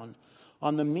background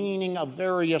on the meaning of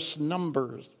various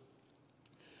numbers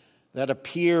that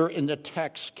appear in the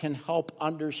text can help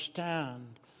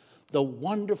understand the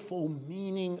wonderful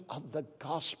meaning of the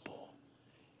gospel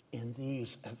in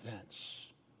these events.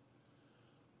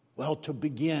 Well, to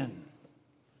begin,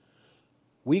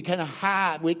 we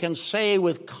can say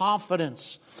with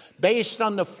confidence, based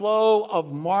on the flow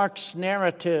of Mark's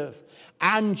narrative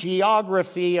and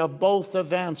geography of both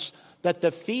events, that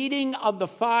the feeding of the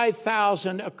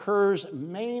 5,000 occurs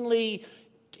mainly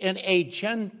in a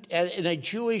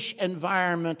Jewish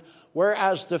environment,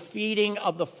 whereas the feeding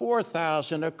of the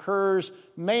 4,000 occurs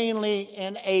mainly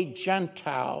in a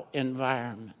Gentile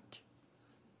environment.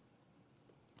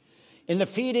 In the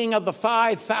feeding of the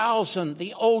 5,000,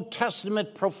 the Old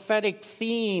Testament prophetic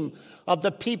theme of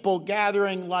the people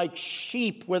gathering like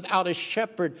sheep without a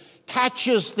shepherd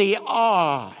catches the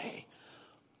eye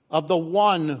of the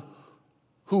one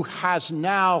who has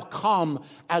now come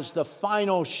as the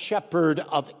final shepherd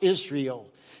of Israel.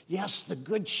 Yes, the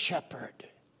good shepherd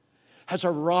has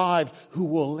arrived who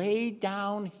will lay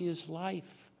down his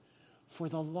life for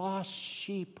the lost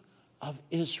sheep of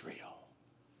Israel.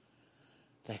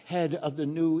 The head of the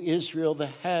new Israel, the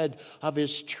head of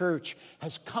his church,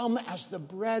 has come as the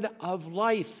bread of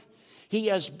life. He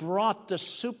has brought the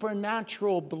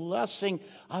supernatural blessing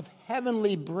of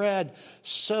heavenly bread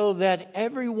so that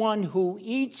everyone who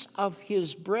eats of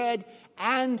his bread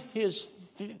and his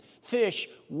fish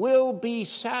will be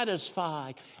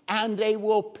satisfied, and they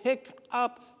will pick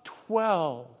up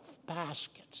 12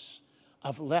 baskets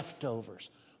of leftovers,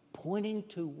 pointing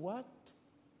to what?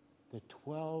 The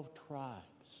 12 tribes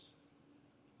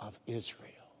of Israel.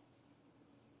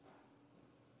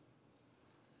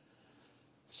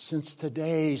 Since the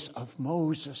days of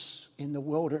Moses in the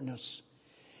wilderness,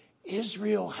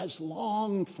 Israel has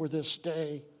longed for this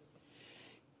day.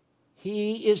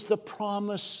 He is the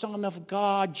promised Son of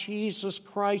God, Jesus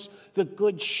Christ, the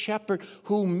Good Shepherd,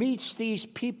 who meets these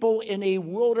people in a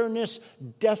wilderness,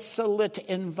 desolate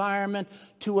environment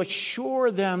to assure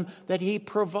them that he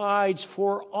provides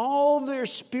for all their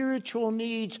spiritual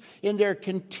needs in their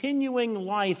continuing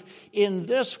life in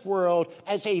this world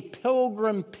as a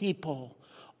pilgrim people,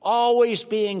 always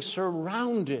being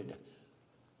surrounded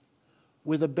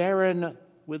with the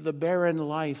barren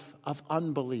life of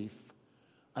unbelief,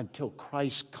 until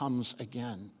Christ comes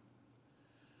again.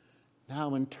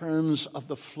 Now, in terms of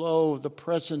the flow of the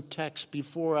present text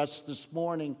before us this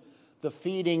morning, the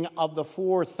feeding of the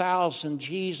 4,000,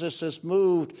 Jesus has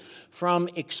moved from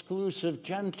exclusive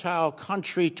Gentile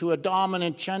country to a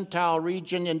dominant Gentile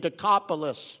region in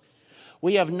Decapolis.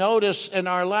 We have noticed in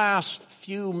our last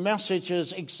few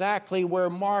messages exactly where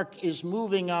Mark is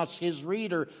moving us, his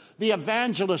reader. The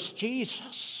evangelist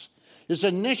Jesus is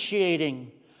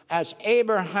initiating as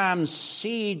Abraham's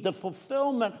seed, the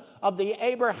fulfillment of the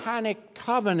Abrahamic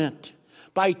covenant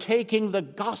by taking the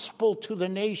gospel to the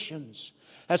nations.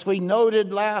 As we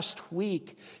noted last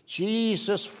week,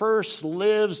 Jesus first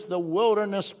lives the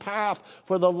wilderness path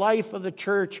for the life of the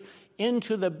church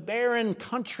into the barren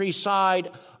countryside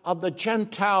of the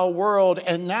Gentile world.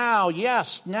 And now,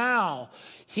 yes, now,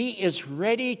 he is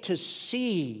ready to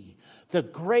see the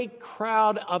great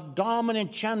crowd of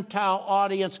dominant Gentile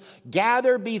audience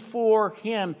gather before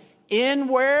him in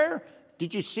where?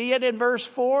 Did you see it in verse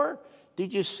 4?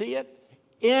 Did you see it?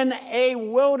 In a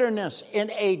wilderness, in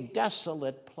a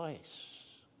desolate place.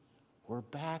 We're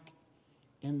back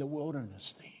in the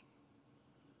wilderness theme.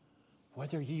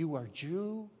 Whether you are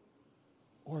Jew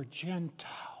or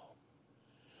Gentile,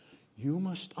 you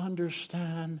must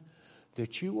understand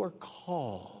that you are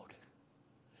called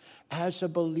as a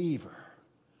believer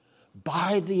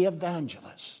by the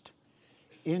evangelist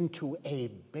into a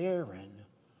barren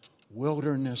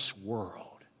wilderness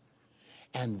world.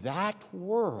 And that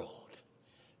world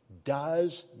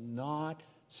does not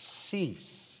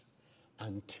cease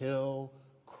until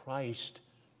Christ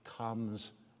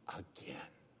comes again.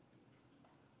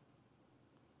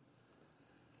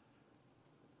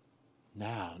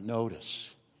 Now,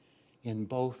 notice in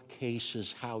both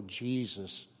cases how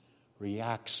Jesus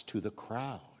reacts to the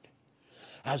crowd.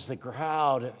 As the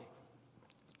crowd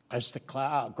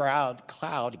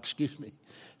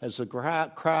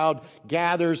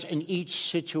gathers in each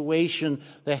situation,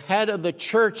 the head of the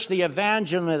church, the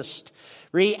evangelist,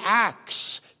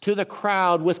 reacts to the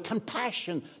crowd with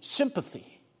compassion,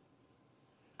 sympathy,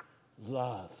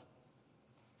 love,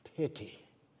 pity,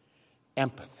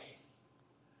 empathy.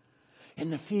 In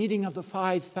the feeding of the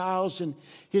 5,000,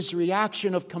 his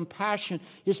reaction of compassion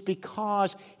is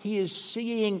because he is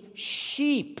seeing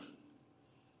sheep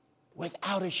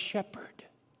without a shepherd.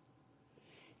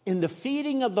 In the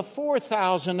feeding of the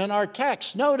 4,000 in our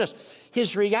text, notice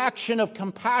his reaction of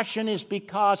compassion is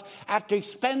because after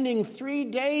spending 3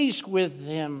 days with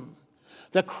him,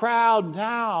 the crowd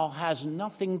now has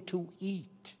nothing to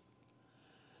eat.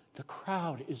 The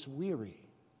crowd is weary.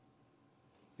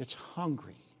 It's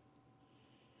hungry.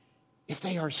 If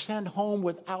they are sent home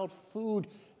without food,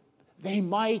 they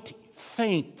might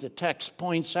faint, the text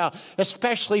points out,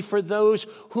 especially for those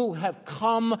who have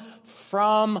come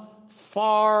from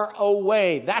far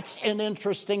away. That's an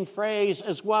interesting phrase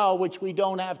as well, which we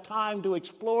don't have time to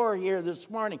explore here this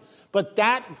morning. But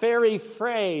that very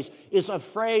phrase is a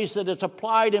phrase that is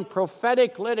applied in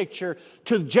prophetic literature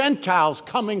to Gentiles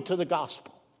coming to the gospel.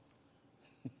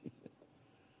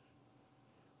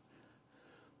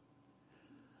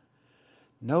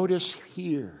 Notice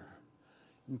here,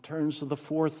 in terms of the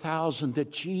 4,000,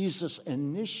 that Jesus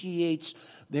initiates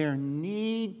their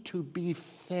need to be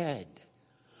fed.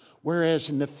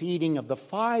 Whereas in the feeding of the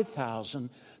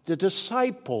 5,000, the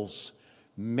disciples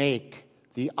make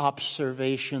the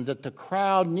observation that the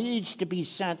crowd needs to be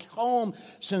sent home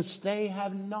since they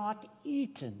have not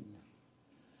eaten.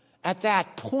 At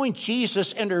that point,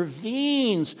 Jesus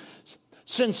intervenes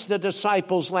since the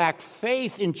disciples lack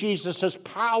faith in Jesus'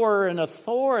 power and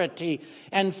authority,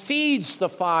 and feeds the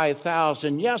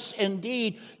 5,000. Yes,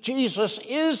 indeed, Jesus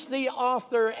is the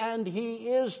author and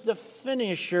he is the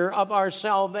finisher of our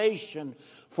salvation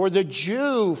for the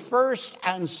Jew first,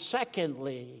 and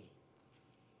secondly,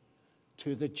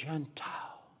 to the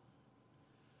Gentile.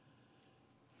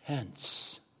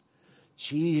 Hence,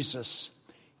 Jesus,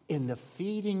 in the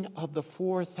feeding of the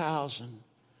 4,000,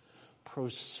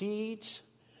 proceeds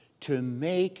to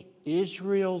make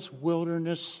Israel's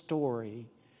wilderness story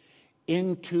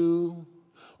into,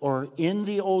 or in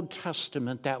the Old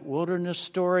Testament, that wilderness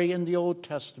story in the Old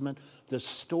Testament, the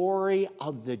story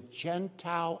of the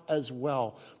Gentile as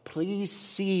well. Please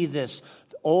see this.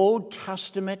 Old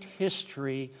Testament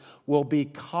history will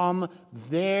become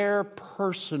their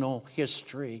personal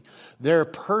history, their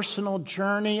personal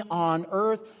journey on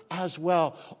earth as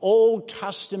well. Old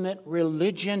Testament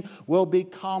religion will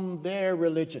become their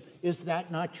religion. Is that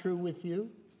not true with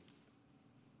you?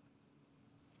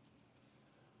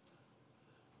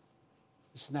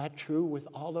 Isn't that true with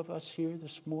all of us here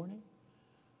this morning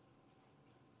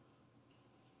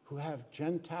who have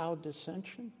Gentile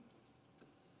dissension?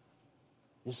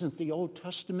 Isn't the Old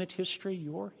Testament history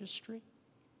your history?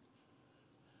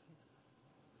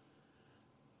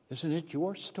 Isn't it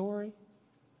your story?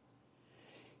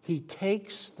 He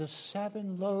takes the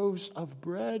 7 loaves of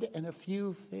bread and a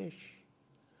few fish,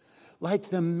 like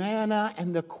the manna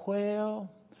and the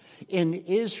quail in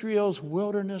Israel's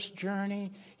wilderness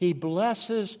journey. He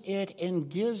blesses it and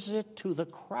gives it to the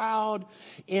crowd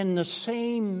in the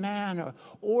same manner,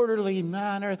 orderly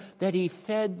manner that he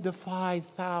fed the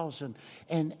 5,000.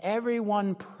 And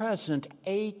everyone present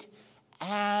ate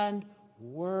and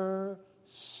were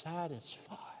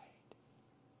satisfied.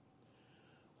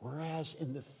 Whereas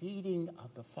in the feeding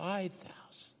of the 5,000,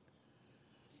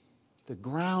 the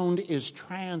ground is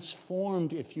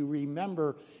transformed, if you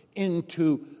remember,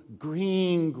 into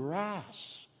green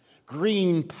grass,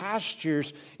 green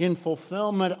pastures in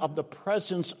fulfillment of the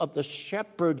presence of the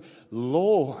shepherd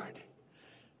Lord.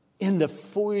 In the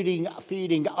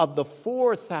feeding of the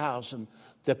 4,000,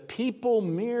 the people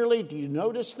merely, do you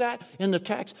notice that in the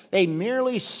text? They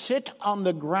merely sit on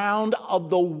the ground of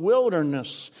the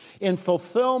wilderness in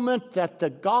fulfillment that the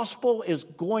gospel is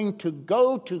going to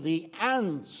go to the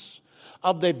ends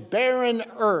of the barren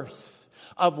earth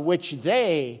of which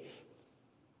they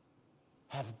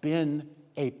have been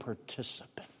a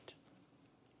participant.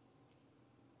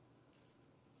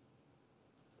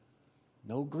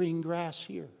 No green grass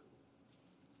here.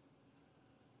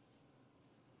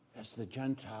 As the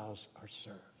Gentiles are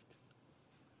served.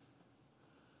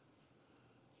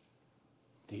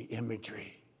 The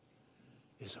imagery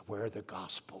is where the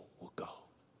gospel will go.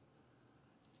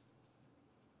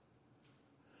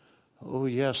 Oh,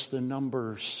 yes, the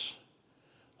numbers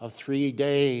of 3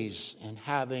 days and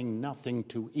having nothing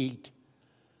to eat,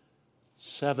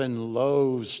 7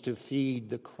 loaves to feed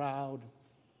the crowd,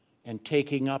 and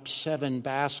taking up 7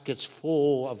 baskets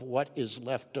full of what is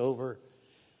left over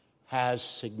has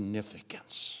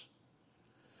significance.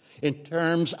 In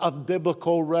terms of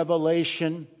biblical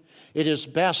revelation, it is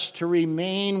best to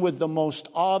remain with the most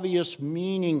obvious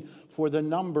meaning for the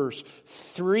numbers.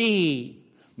 3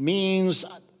 means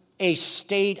a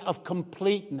state of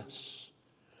completeness,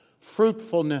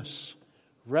 fruitfulness,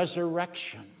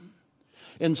 resurrection.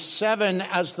 And 7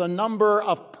 as the number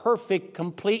of perfect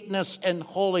completeness and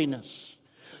holiness.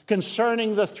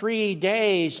 Concerning the 3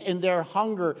 days in their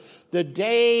hunger, the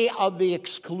day of the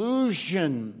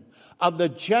exclusion of the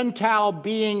Gentile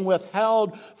being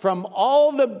withheld from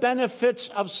all the benefits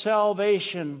of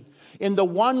salvation in the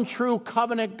one true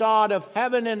covenant God of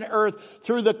heaven and earth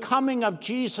through the coming of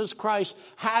Jesus Christ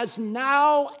has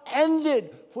now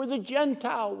ended for the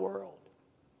Gentile world.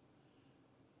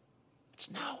 It's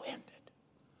now ended.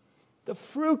 The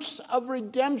fruits of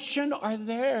redemption are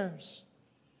theirs.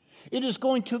 It is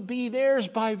going to be theirs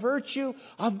by virtue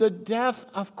of the death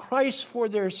of Christ for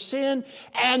their sin,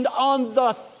 and on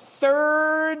the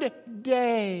 3rd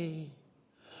day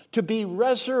to be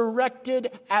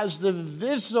resurrected as the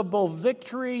visible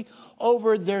victory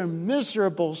over their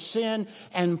miserable sin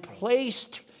and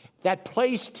placed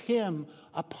him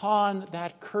upon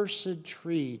that cursed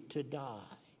tree to die.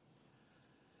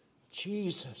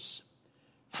 Jesus,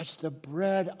 as the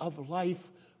bread of life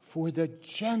for the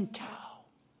Gentile,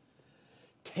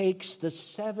 takes the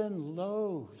 7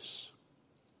 loaves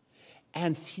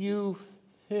and few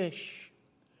fish,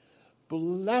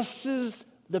 blesses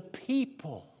the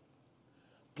people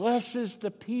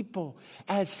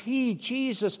as he,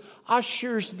 Jesus,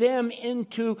 ushers them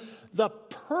into the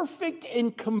perfect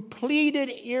and completed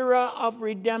era of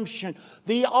redemption,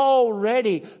 the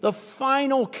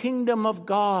final kingdom of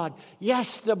God.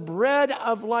 Yes, the bread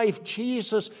of life,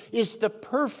 Jesus, is the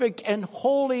perfect and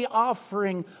holy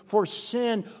offering for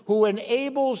sin, who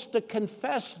enables the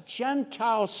confessed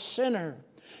Gentile sinner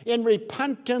in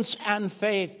repentance and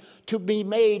faith to be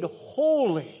made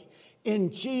holy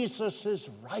in Jesus'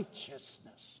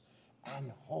 righteousness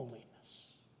and holiness.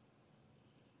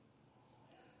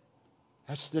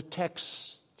 As the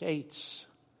text states,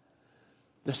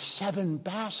 the 7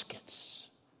 baskets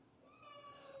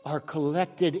are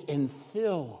collected and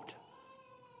filled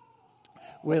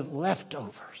with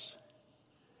leftovers.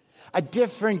 A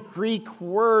different Greek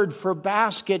word for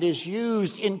basket is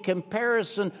used in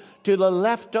comparison to the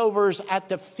leftovers at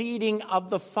the feeding of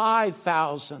the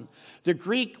 5,000. The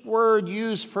Greek word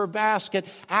used for basket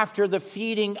after the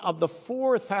feeding of the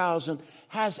 4,000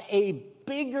 has a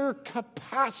bigger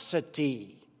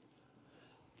capacity.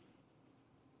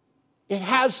 It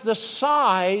has the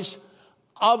size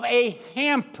of a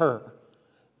hamper.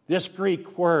 This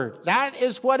Greek word. That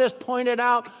is what is pointed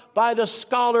out by the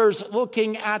scholars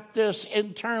looking at this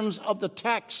in terms of the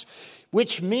text,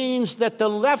 which means that the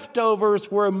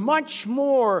leftovers were much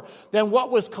more than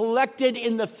what was collected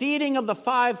in the feeding of the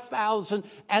 5,000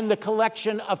 and the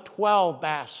collection of 12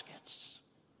 baskets.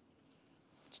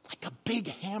 It's like a big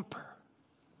hamper.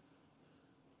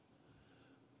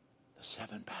 The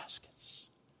 7 baskets.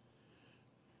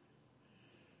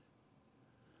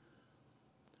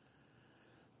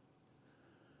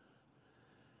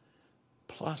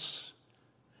 Plus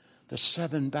the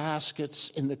 7 baskets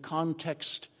in the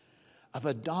context of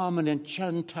a dominant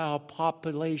Gentile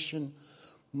population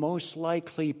most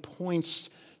likely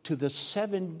points to the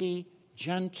 70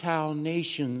 Gentile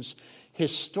nations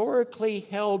historically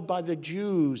held by the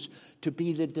Jews to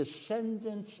be the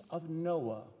descendants of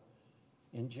Noah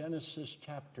in Genesis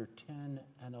chapter 10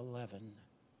 and 11.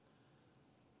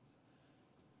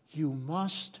 You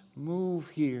must move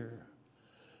here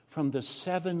from the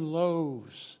 7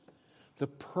 loaves, the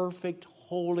perfect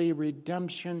holy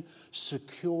redemption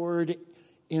secured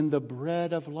in the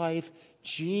bread of life,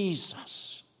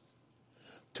 Jesus,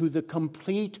 to the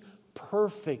complete,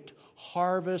 perfect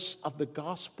harvest of the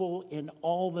gospel in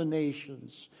all the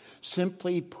nations.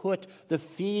 Simply put, the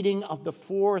feeding of the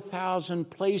 4,000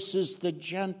 places the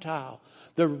Gentile,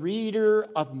 the reader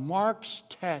of Mark's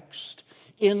text,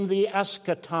 in the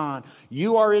eschaton.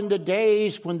 You are in the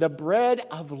days when the bread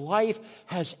of life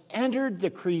has entered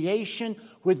the creation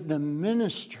with the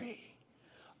ministry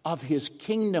of his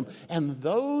kingdom. And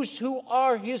those who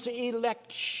are his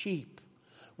elect sheep,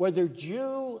 whether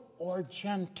Jew or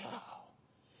Gentile,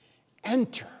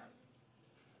 enter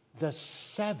the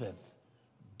seventh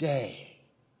day,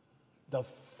 the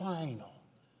final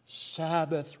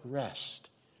Sabbath rest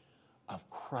of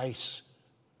Christ's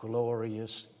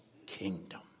glorious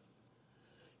kingdom,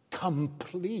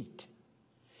 complete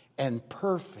and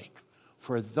perfect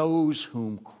for those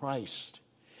whom Christ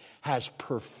has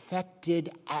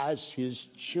perfected as his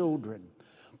children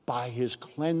by his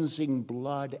cleansing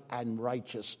blood and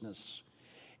righteousness,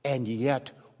 and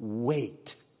yet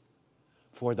wait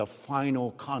for the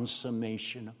final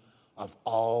consummation of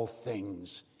all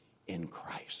things in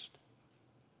Christ.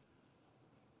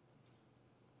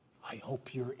 I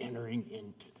hope you're entering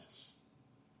into this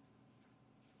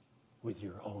with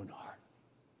your own heart.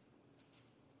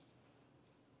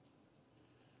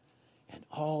 And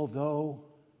although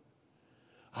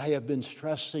I have been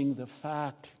stressing the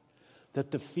fact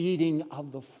that the feeding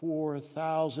of the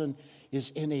 4,000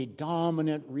 is in a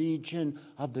dominant region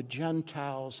of the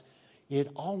Gentiles, it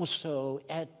also,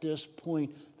 at this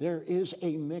point, there is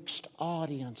a mixed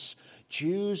audience.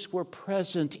 Jews were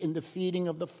present in the feeding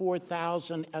of the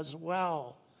 4,000 as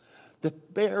well. The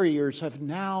barriers have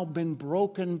now been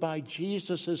broken by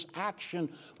Jesus' action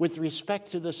with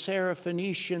respect to the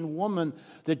Syrophoenician woman.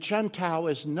 The Gentile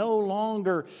is no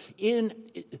longer in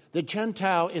this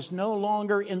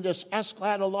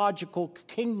eschatological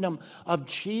kingdom of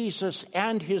Jesus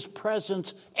and his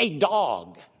presence, a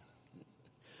dog.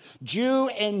 Jew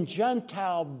and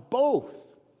Gentile both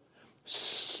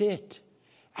sit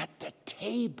at the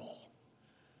table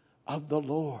of the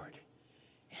Lord,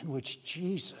 in which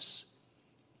Jesus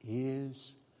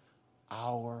is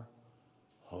our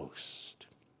host,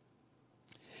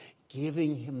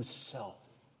 giving himself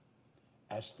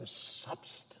as the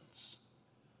substance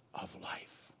of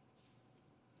life.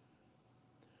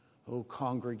 Oh,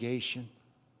 congregation,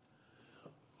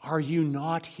 are you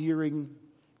not hearing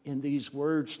in these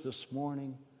words this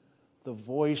morning the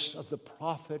voice of the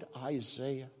prophet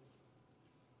Isaiah?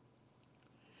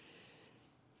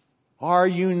 Are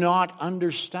you not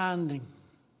understanding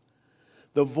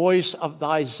the voice of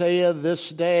Isaiah this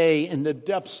day in the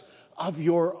depths of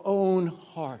your own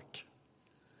heart?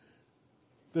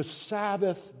 The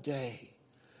Sabbath day,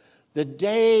 the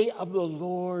day of the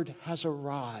Lord has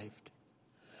arrived.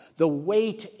 The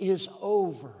wait is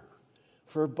over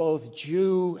for both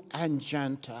Jew and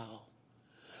Gentile.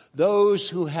 Those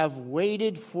who have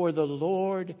waited for the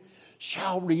Lord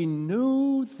shall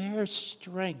renew their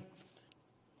strength.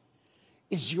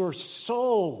 Is your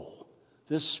soul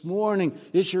this morning,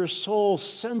 is your soul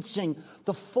sensing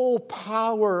the full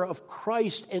power of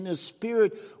Christ and his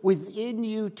Spirit within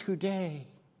you today?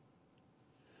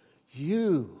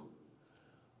 You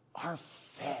are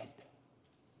fed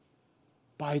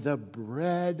by the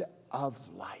bread of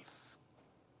life.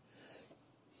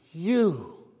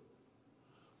 You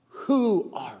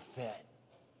who are fed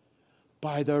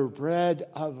by the bread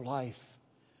of life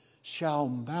shall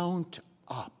mount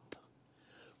up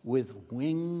with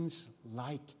wings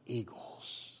like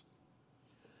eagles.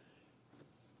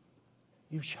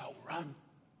 You shall run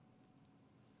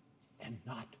and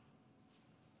not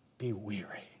be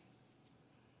weary.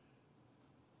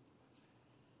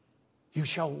 You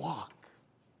shall walk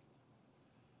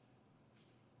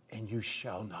and you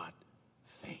shall not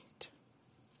faint.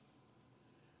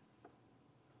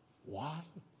 Why?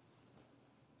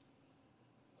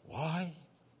 Why?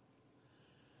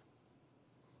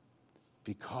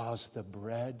 Because the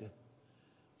bread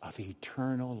of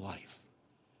eternal life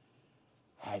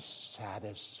has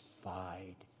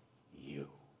satisfied you.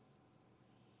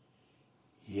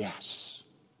 Yes.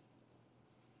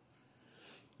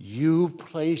 You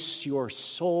place your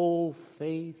sole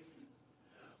faith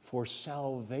for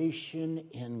salvation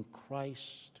in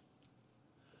Christ.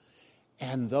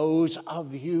 And those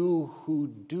of you who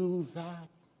do that,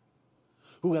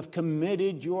 who have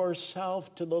committed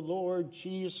yourself to the Lord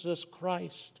Jesus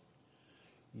Christ,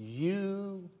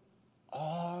 you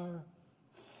are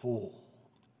full.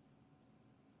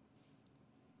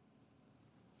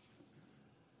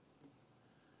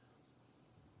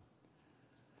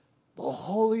 The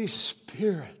Holy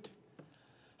Spirit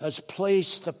has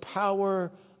placed the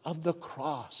power of the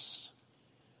cross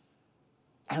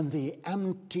and the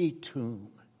empty tomb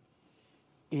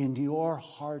in your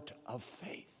heart of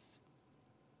faith.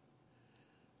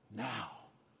 Now,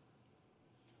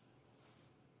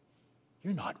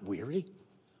 you're not weary,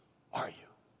 are you?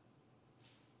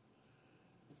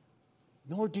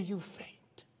 Nor do you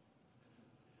faint.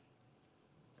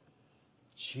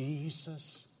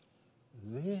 Jesus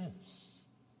lives.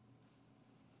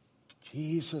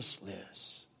 Jesus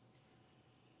lives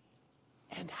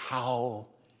and how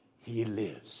he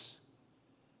lives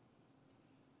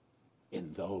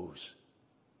in those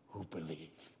who believe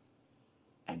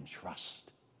and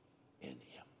trust in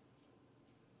him.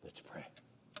 Let's pray.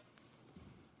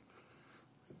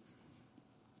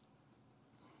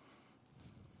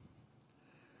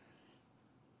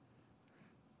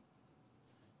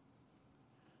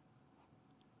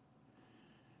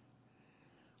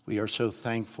 We are so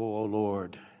thankful, O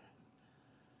Lord,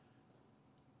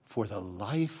 for the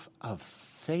life of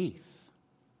faith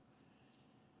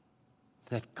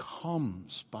that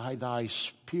comes by thy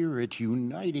Spirit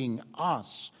uniting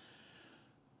us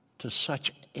to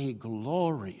such a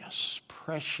glorious,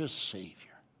 precious Savior.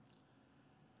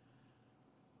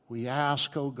 We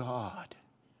ask, O God,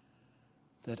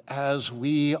 that as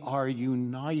we are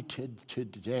united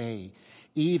today,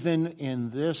 even in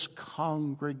this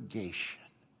congregation,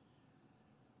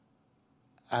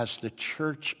 as the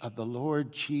church of the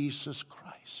Lord Jesus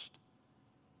Christ,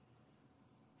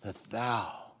 that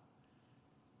thou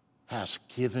hast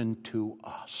given to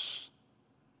us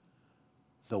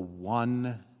the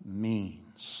one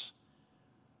means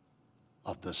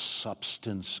of the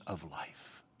substance of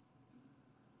life,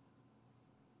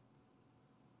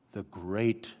 the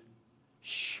great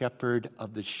shepherd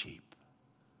of the sheep,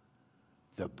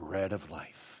 the bread of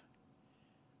life,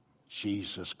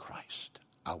 Jesus Christ,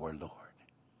 our Lord.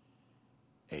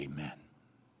 Amen.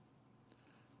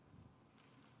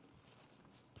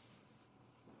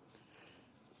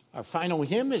 Our final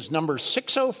hymn is number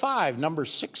 605. Number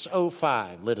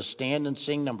 605. Let us stand and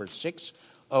sing number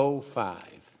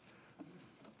 605.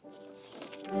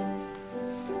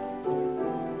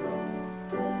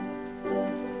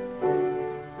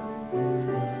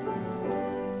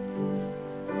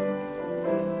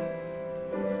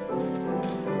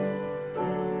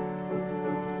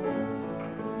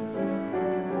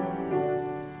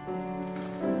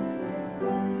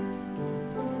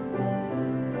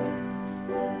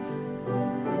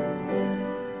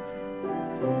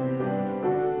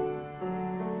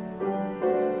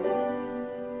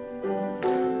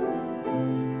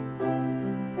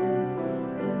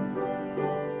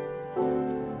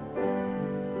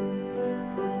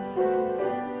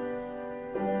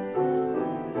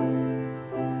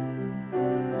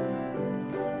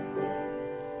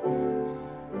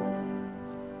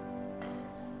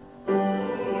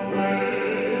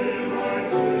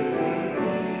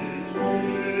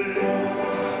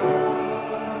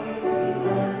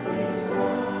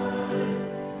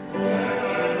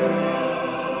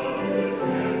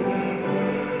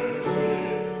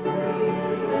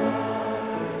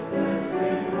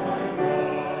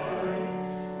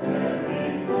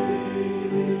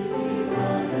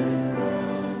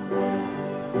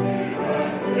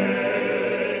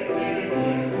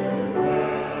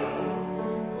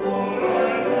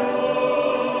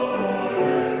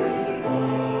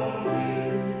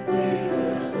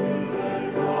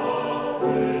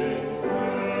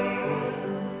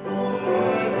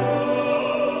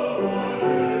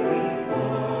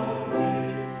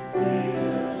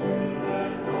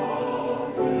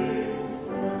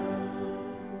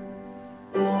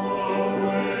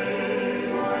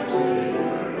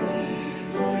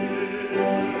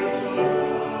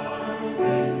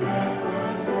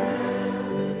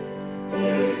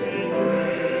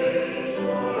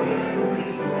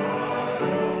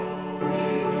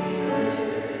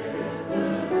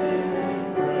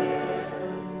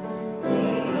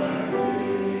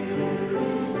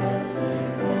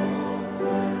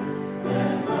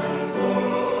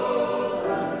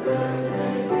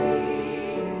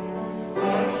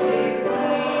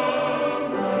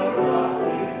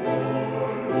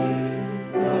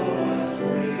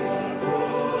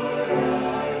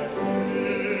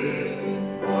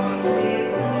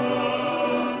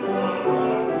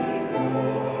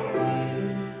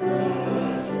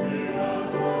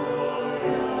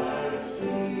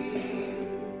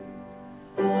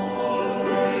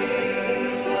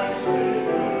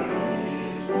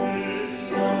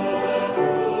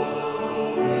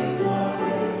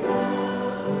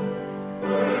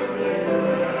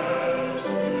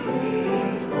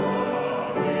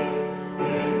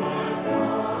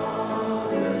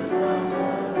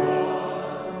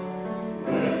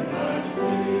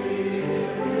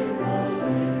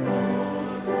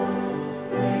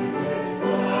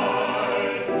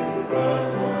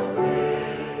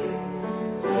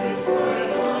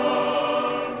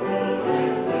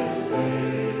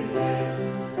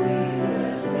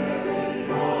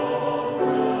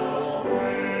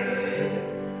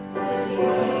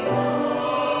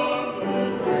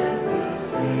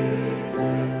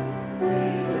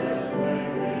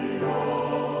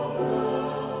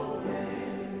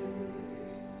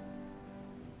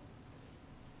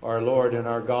 Our Lord and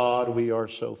our God, we are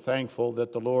so thankful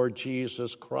that the Lord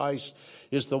Jesus Christ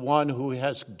is the one who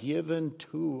has given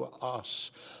to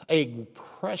us a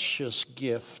precious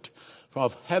gift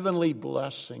of heavenly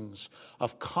blessings,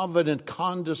 of covenant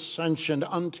condescension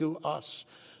unto us,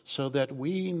 so that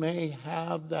we may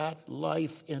have that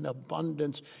life in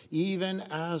abundance, even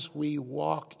as we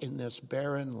walk in this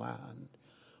barren land.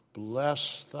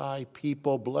 Bless thy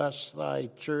people, bless thy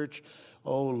church,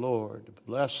 O Lord.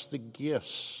 Bless the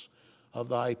gifts of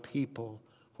thy people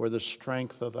for the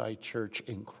strength of thy church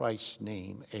in Christ's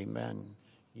name. Amen.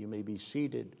 You may be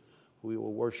seated. We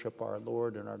will worship our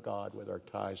Lord and our God with our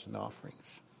tithes and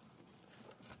offerings.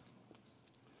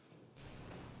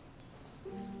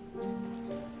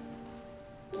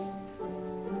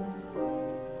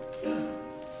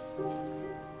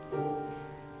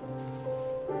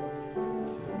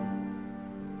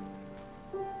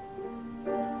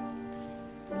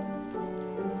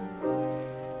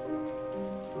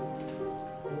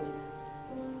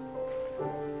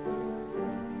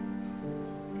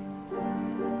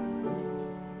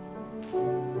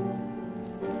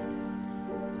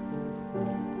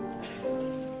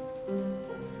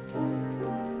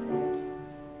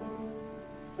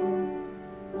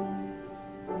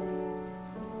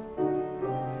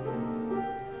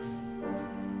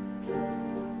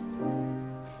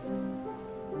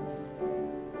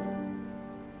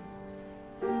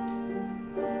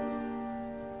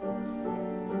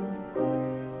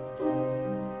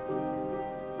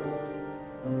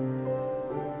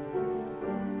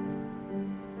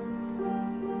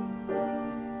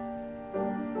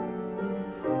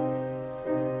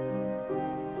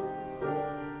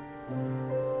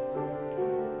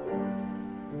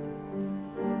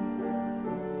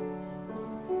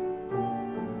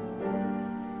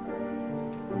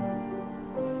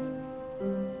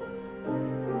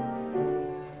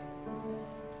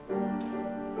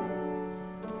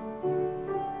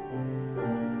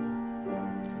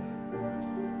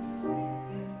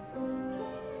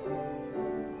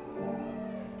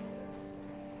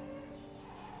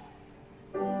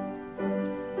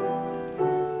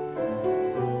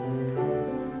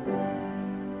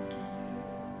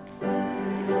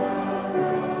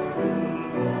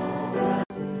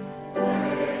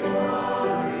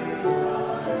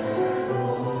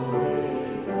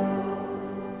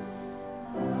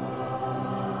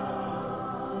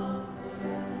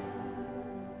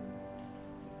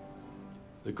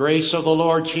 The grace of the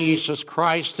Lord Jesus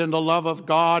Christ and the love of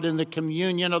God and the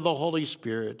communion of the Holy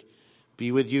Spirit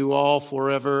be with you all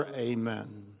forever.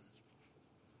 Amen.